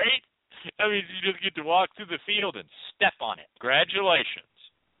that great? I mean, you just get to walk through the field and step on it. Congratulations.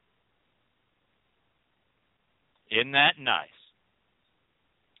 Isn't that nice?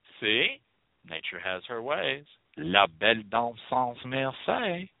 See? Nature has her ways. La belle dans son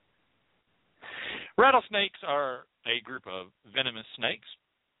merci. Rattlesnakes are a group of venomous snakes,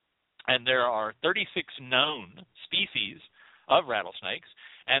 and there are 36 known species of rattlesnakes,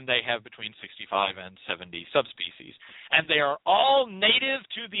 and they have between 65 and 70 subspecies. And they are all native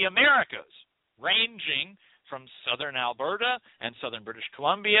to the Americas, ranging from southern Alberta and southern British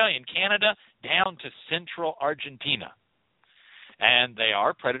Columbia in Canada down to central Argentina. And they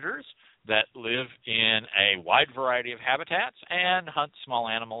are predators that live in a wide variety of habitats and hunt small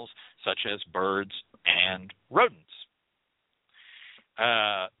animals such as birds and rodents.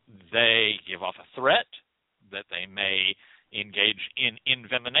 They give off a threat that they may engage in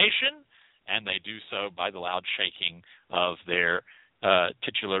envenomation, and they do so by the loud shaking of their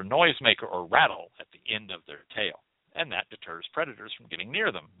titular noisemaker or rattle at the end of their tail. And that deters predators from getting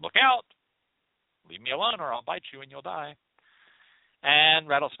near them. Look out! Leave me alone or I'll bite you and you'll die. And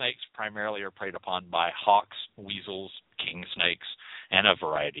rattlesnakes primarily are preyed upon by hawks, weasels, king snakes, and a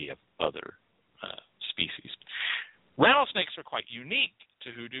variety of other species. Rattlesnakes are quite unique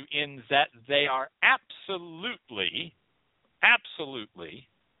to hoodoo in that they are absolutely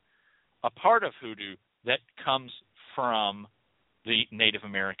a part of hoodoo that comes from the Native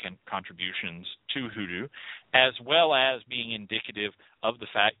American contributions to hoodoo, as well as being indicative of the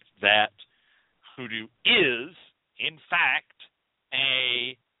fact that hoodoo is, in fact,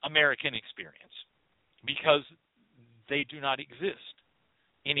 an American experience, because they do not exist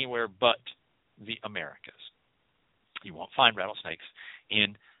anywhere but the Americas. You won't find rattlesnakes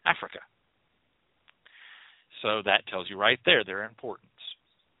in Africa. So that tells you right there their importance.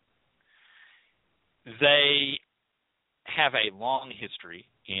 They have a long history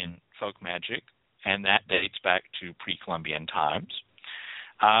in folk magic, and that dates back to pre-Columbian times.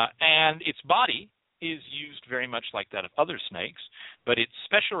 And its body is used very much like that of other snakes, but its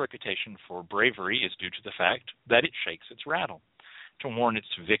special reputation for bravery is due to the fact that it shakes its rattle to warn its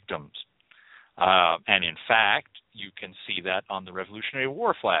victims. And in fact, you can see that on the Revolutionary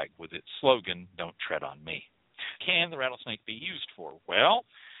War flag with its slogan, "Don't tread on me." Can the rattlesnake be used for? Well,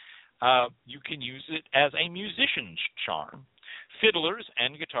 you can use it as a musician's charm. Fiddlers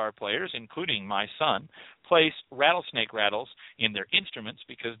and guitar players, including my son, place rattlesnake rattles in their instruments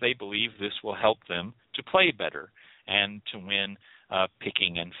because they believe this will help them to play better and to win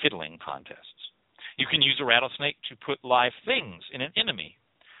picking and fiddling contests. You can use a rattlesnake to put live things in an enemy.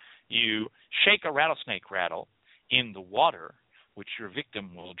 You shake a rattlesnake rattle in the water which your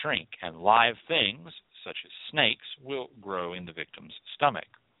victim will drink, and live things, such as snakes, will grow in the victim's stomach.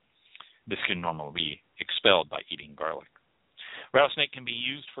 This can normally be expelled by eating garlic. Rattlesnake can be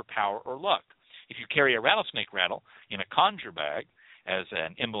used for power or luck. If you carry a rattlesnake rattle in a conjure bag as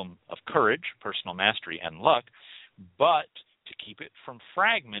an emblem of courage, personal mastery, and luck, but to keep it from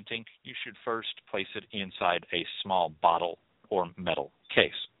fragmenting, you should first place it inside a small bottle or metal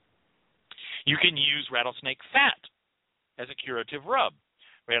case. You can use rattlesnake fat as a curative rub.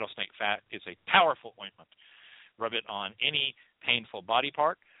 Rattlesnake fat is a powerful ointment. Rub it on any painful body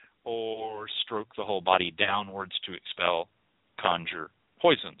part or stroke the whole body downwards to expel conjure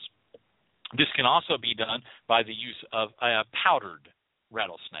poisons. This can also be done by the use of a powdered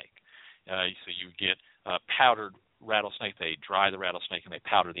rattlesnake. So you get a powdered rattlesnake, they dry the rattlesnake and they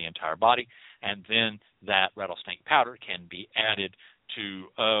powder the entire body, and then that rattlesnake powder can be added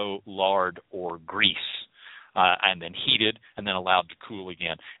to lard or grease, and then heated and then allowed to cool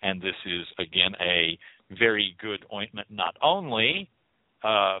again. And this is, again, a very good ointment, not only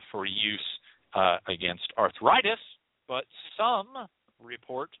for use against arthritis, but some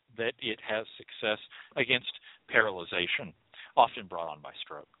report that it has success against paralyzation, often brought on by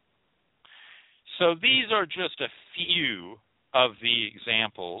stroke. So these are just a few of the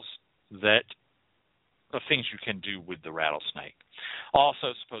examples of things you can do with the rattlesnake.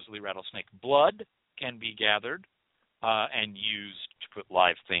 Also, supposedly rattlesnake blood can be gathered and used to put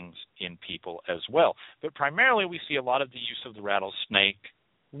live things in people as well. But primarily we see a lot of the use of the rattlesnake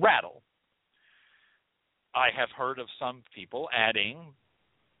rattle. I have heard of some people adding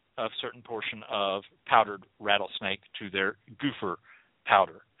a certain portion of powdered rattlesnake to their goofer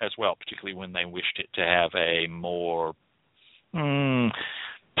powder as well, particularly when they wished it to have a more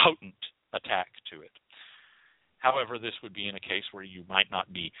potent attack to it. However, this would be in a case where you might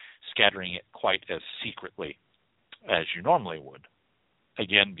not be scattering it quite as secretly as you normally would,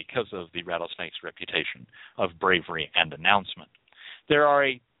 again, because of the rattlesnake's reputation of bravery and announcement. There are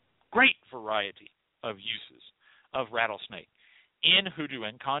a great variety of uses of rattlesnake in hoodoo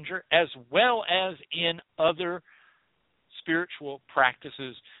and conjure, as well as in other spiritual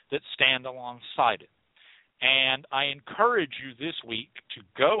practices that stand alongside it. And I encourage you this week to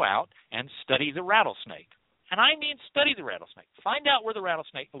go out and study the rattlesnake. And I mean study the rattlesnake. Find out where the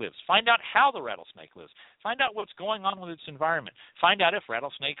rattlesnake lives. Find out how the rattlesnake lives. Find out what's going on with its environment. Find out if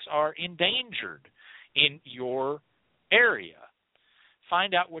rattlesnakes are endangered in your area.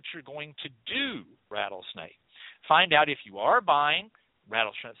 Find out what you're going to do, rattlesnake. Find out if you are buying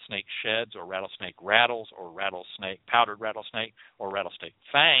rattlesnake sheds or rattlesnake rattles or powdered rattlesnake or rattlesnake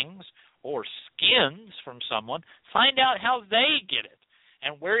fangs or skins from someone. Find out how they get it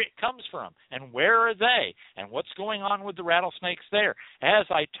and where it comes from and where are they and what's going on with the rattlesnakes there. As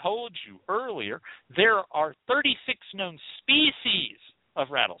I told you earlier, there are 36 known species of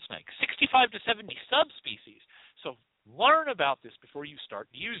rattlesnakes, 65 to 70 subspecies. So learn about this before you start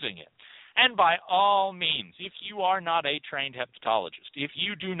using it. And by all means, if you are not a trained hepatologist, if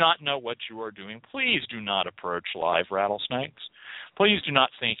you do not know what you are doing, please do not approach live rattlesnakes. Please do not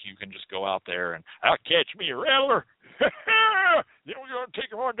think you can just go out there and, I'll catch me a rattler. Then we're going to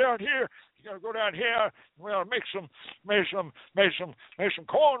take him on down here. You're going to go down here. Well, make some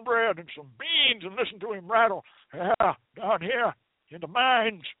cornbread and some beans and listen to him rattle. Yeah, down here in the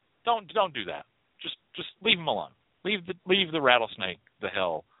mines. Don't do that. Just leave him alone. Leave the rattlesnake the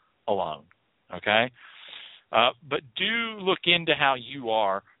hell alone, okay? But do look into how you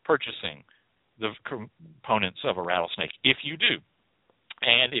are purchasing the components of a rattlesnake, if you do.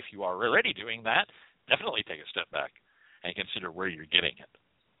 And if you are already doing that, definitely take a step back and consider where you're getting it.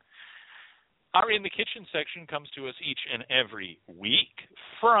 Our In the Kitchen section comes to us each and every week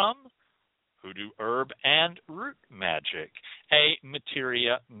from Hoodoo Herb and Root Magic, a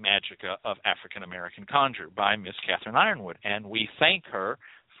Materia Magica of African American Conjure by Miss Catherine Ironwood, and we thank her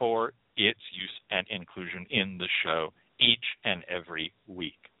for its use and inclusion in the show each and every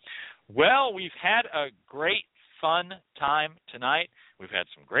week. Well, we've had a great, fun time tonight. We've had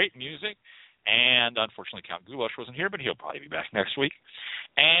some great music, and unfortunately Count Goulash wasn't here, but he'll probably be back next week.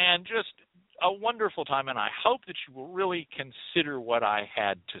 And just a wonderful time, and I hope that you will really consider what I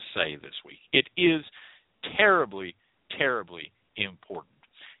had to say this week. It is terribly, terribly important.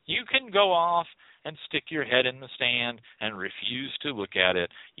 You can go off and stick your head in the sand and refuse to look at it.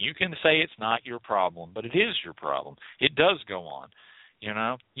 You can say it's not your problem, but it is your problem. It does go on. You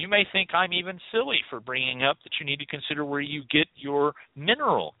know, you may think I'm even silly for bringing up that you need to consider where you get your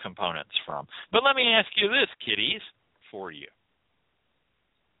mineral components from. But let me ask you this, kiddies, for you.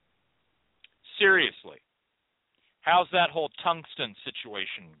 Seriously, how's that whole tungsten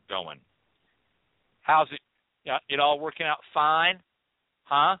situation going? How's it Yeah, it all working out fine?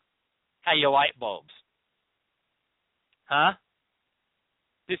 Huh? How you light bulbs? Huh?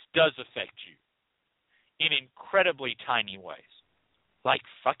 This does affect you in incredibly tiny ways, like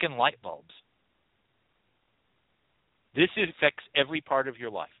fucking light bulbs. This affects every part of your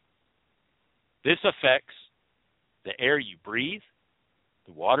life. This affects the air you breathe,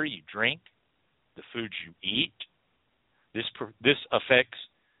 the water you drink, the food you eat. This affects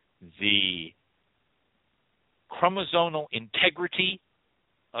the chromosomal integrity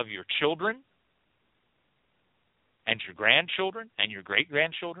of your children and your grandchildren and your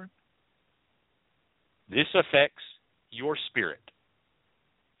great-grandchildren. This affects your spirit.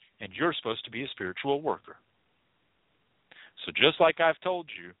 And you're supposed to be a spiritual worker. So just like I've told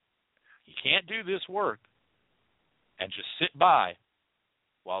you, you can't do this work and just sit by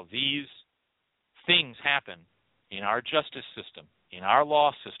while these things happen in our justice system, in our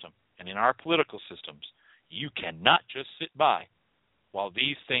law system, and in our political systems. You cannot just sit by while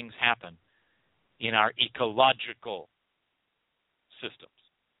these things happen in our ecological systems.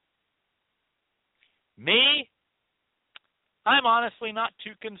 Me, I'm honestly not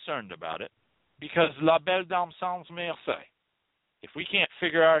too concerned about it because la belle dame sans merci. If we can't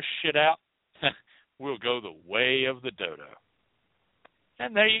figure our shit out, we'll go the way of the dodo.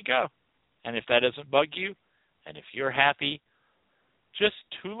 And there you go. And if that doesn't bug you, and if you're happy just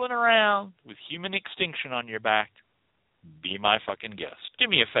tooling around with human extinction on your back, be my fucking guest. Do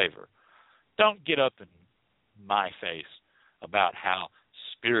me a favor. Don't get up in my face about how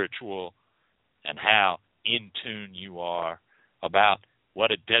spiritual and how in tune you are, about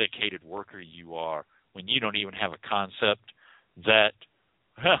what a dedicated worker you are, when you don't even have a concept that,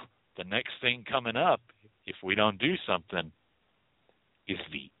 well, the next thing coming up, if we don't do something, is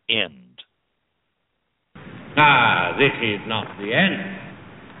the end. This is not the end.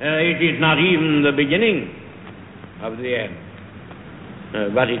 It is not even the beginning of the end.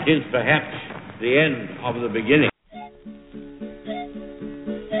 But it is perhaps the end of the beginning.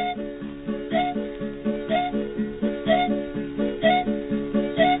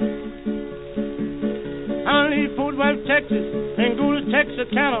 I leave Fort Worth, Texas, and go to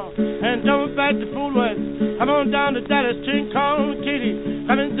Texarkana, and double back to Fort Worth. I'm on down to Dallas, train calling Katy,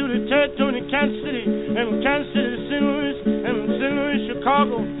 coming through the territory in Kansas City, and Kansas City, St. Louis, and St. Louis,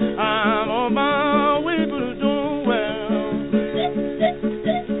 Chicago. I'm on my way, but I'm doing well.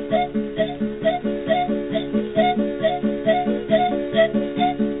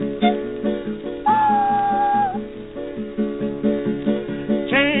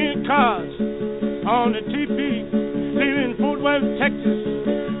 Change cars on the TP, leaving Fort Worth, Texas,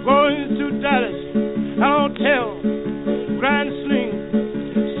 going to Dallas, Hotel, Grand Sling,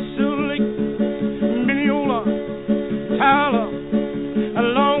 Silver Lake, Mineola, Tyler,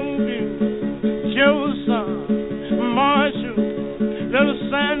 Longview, Jefferson, Marshall, Little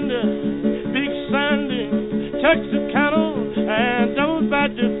Sandy, Big Sandy, Texarkana, and double back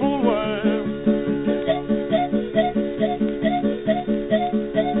to Fort Worth.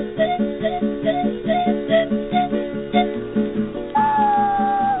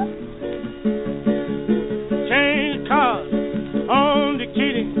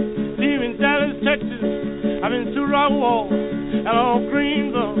 Wall, and on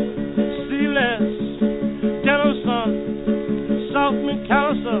Greenville, Sealess, Dennison, South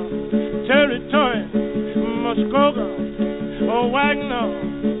McAllister, Territory, Muskogee, Wagner,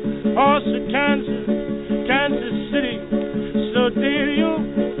 Austin, Kansas, Kansas City, Stadium.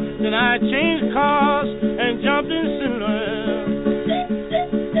 Then I changed cars and jumped in St. Louis.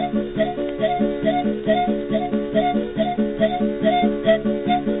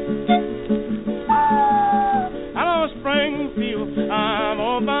 I'm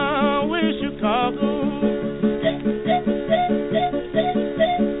on my way to Chicago.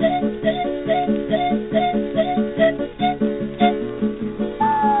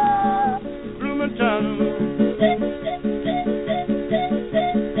 Bloomington.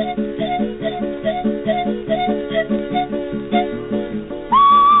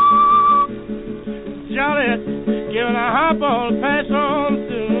 Joliet, giving a hop on, pass on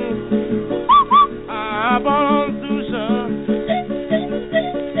through. I hop on through, son.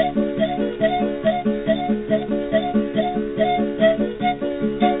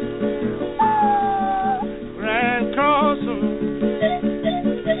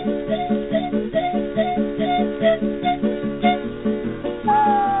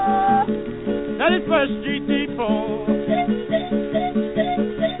 Street Depot.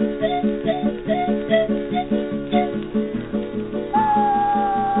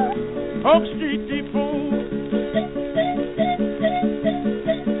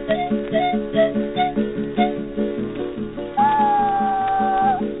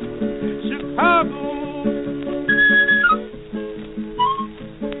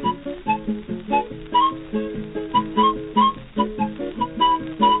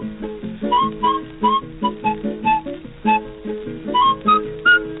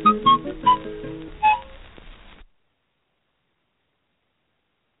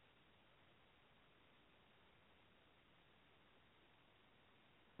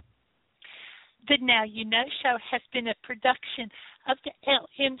 Now You Know show has been a production of the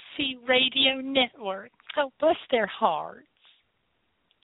LMC Radio Network. So bless their hearts.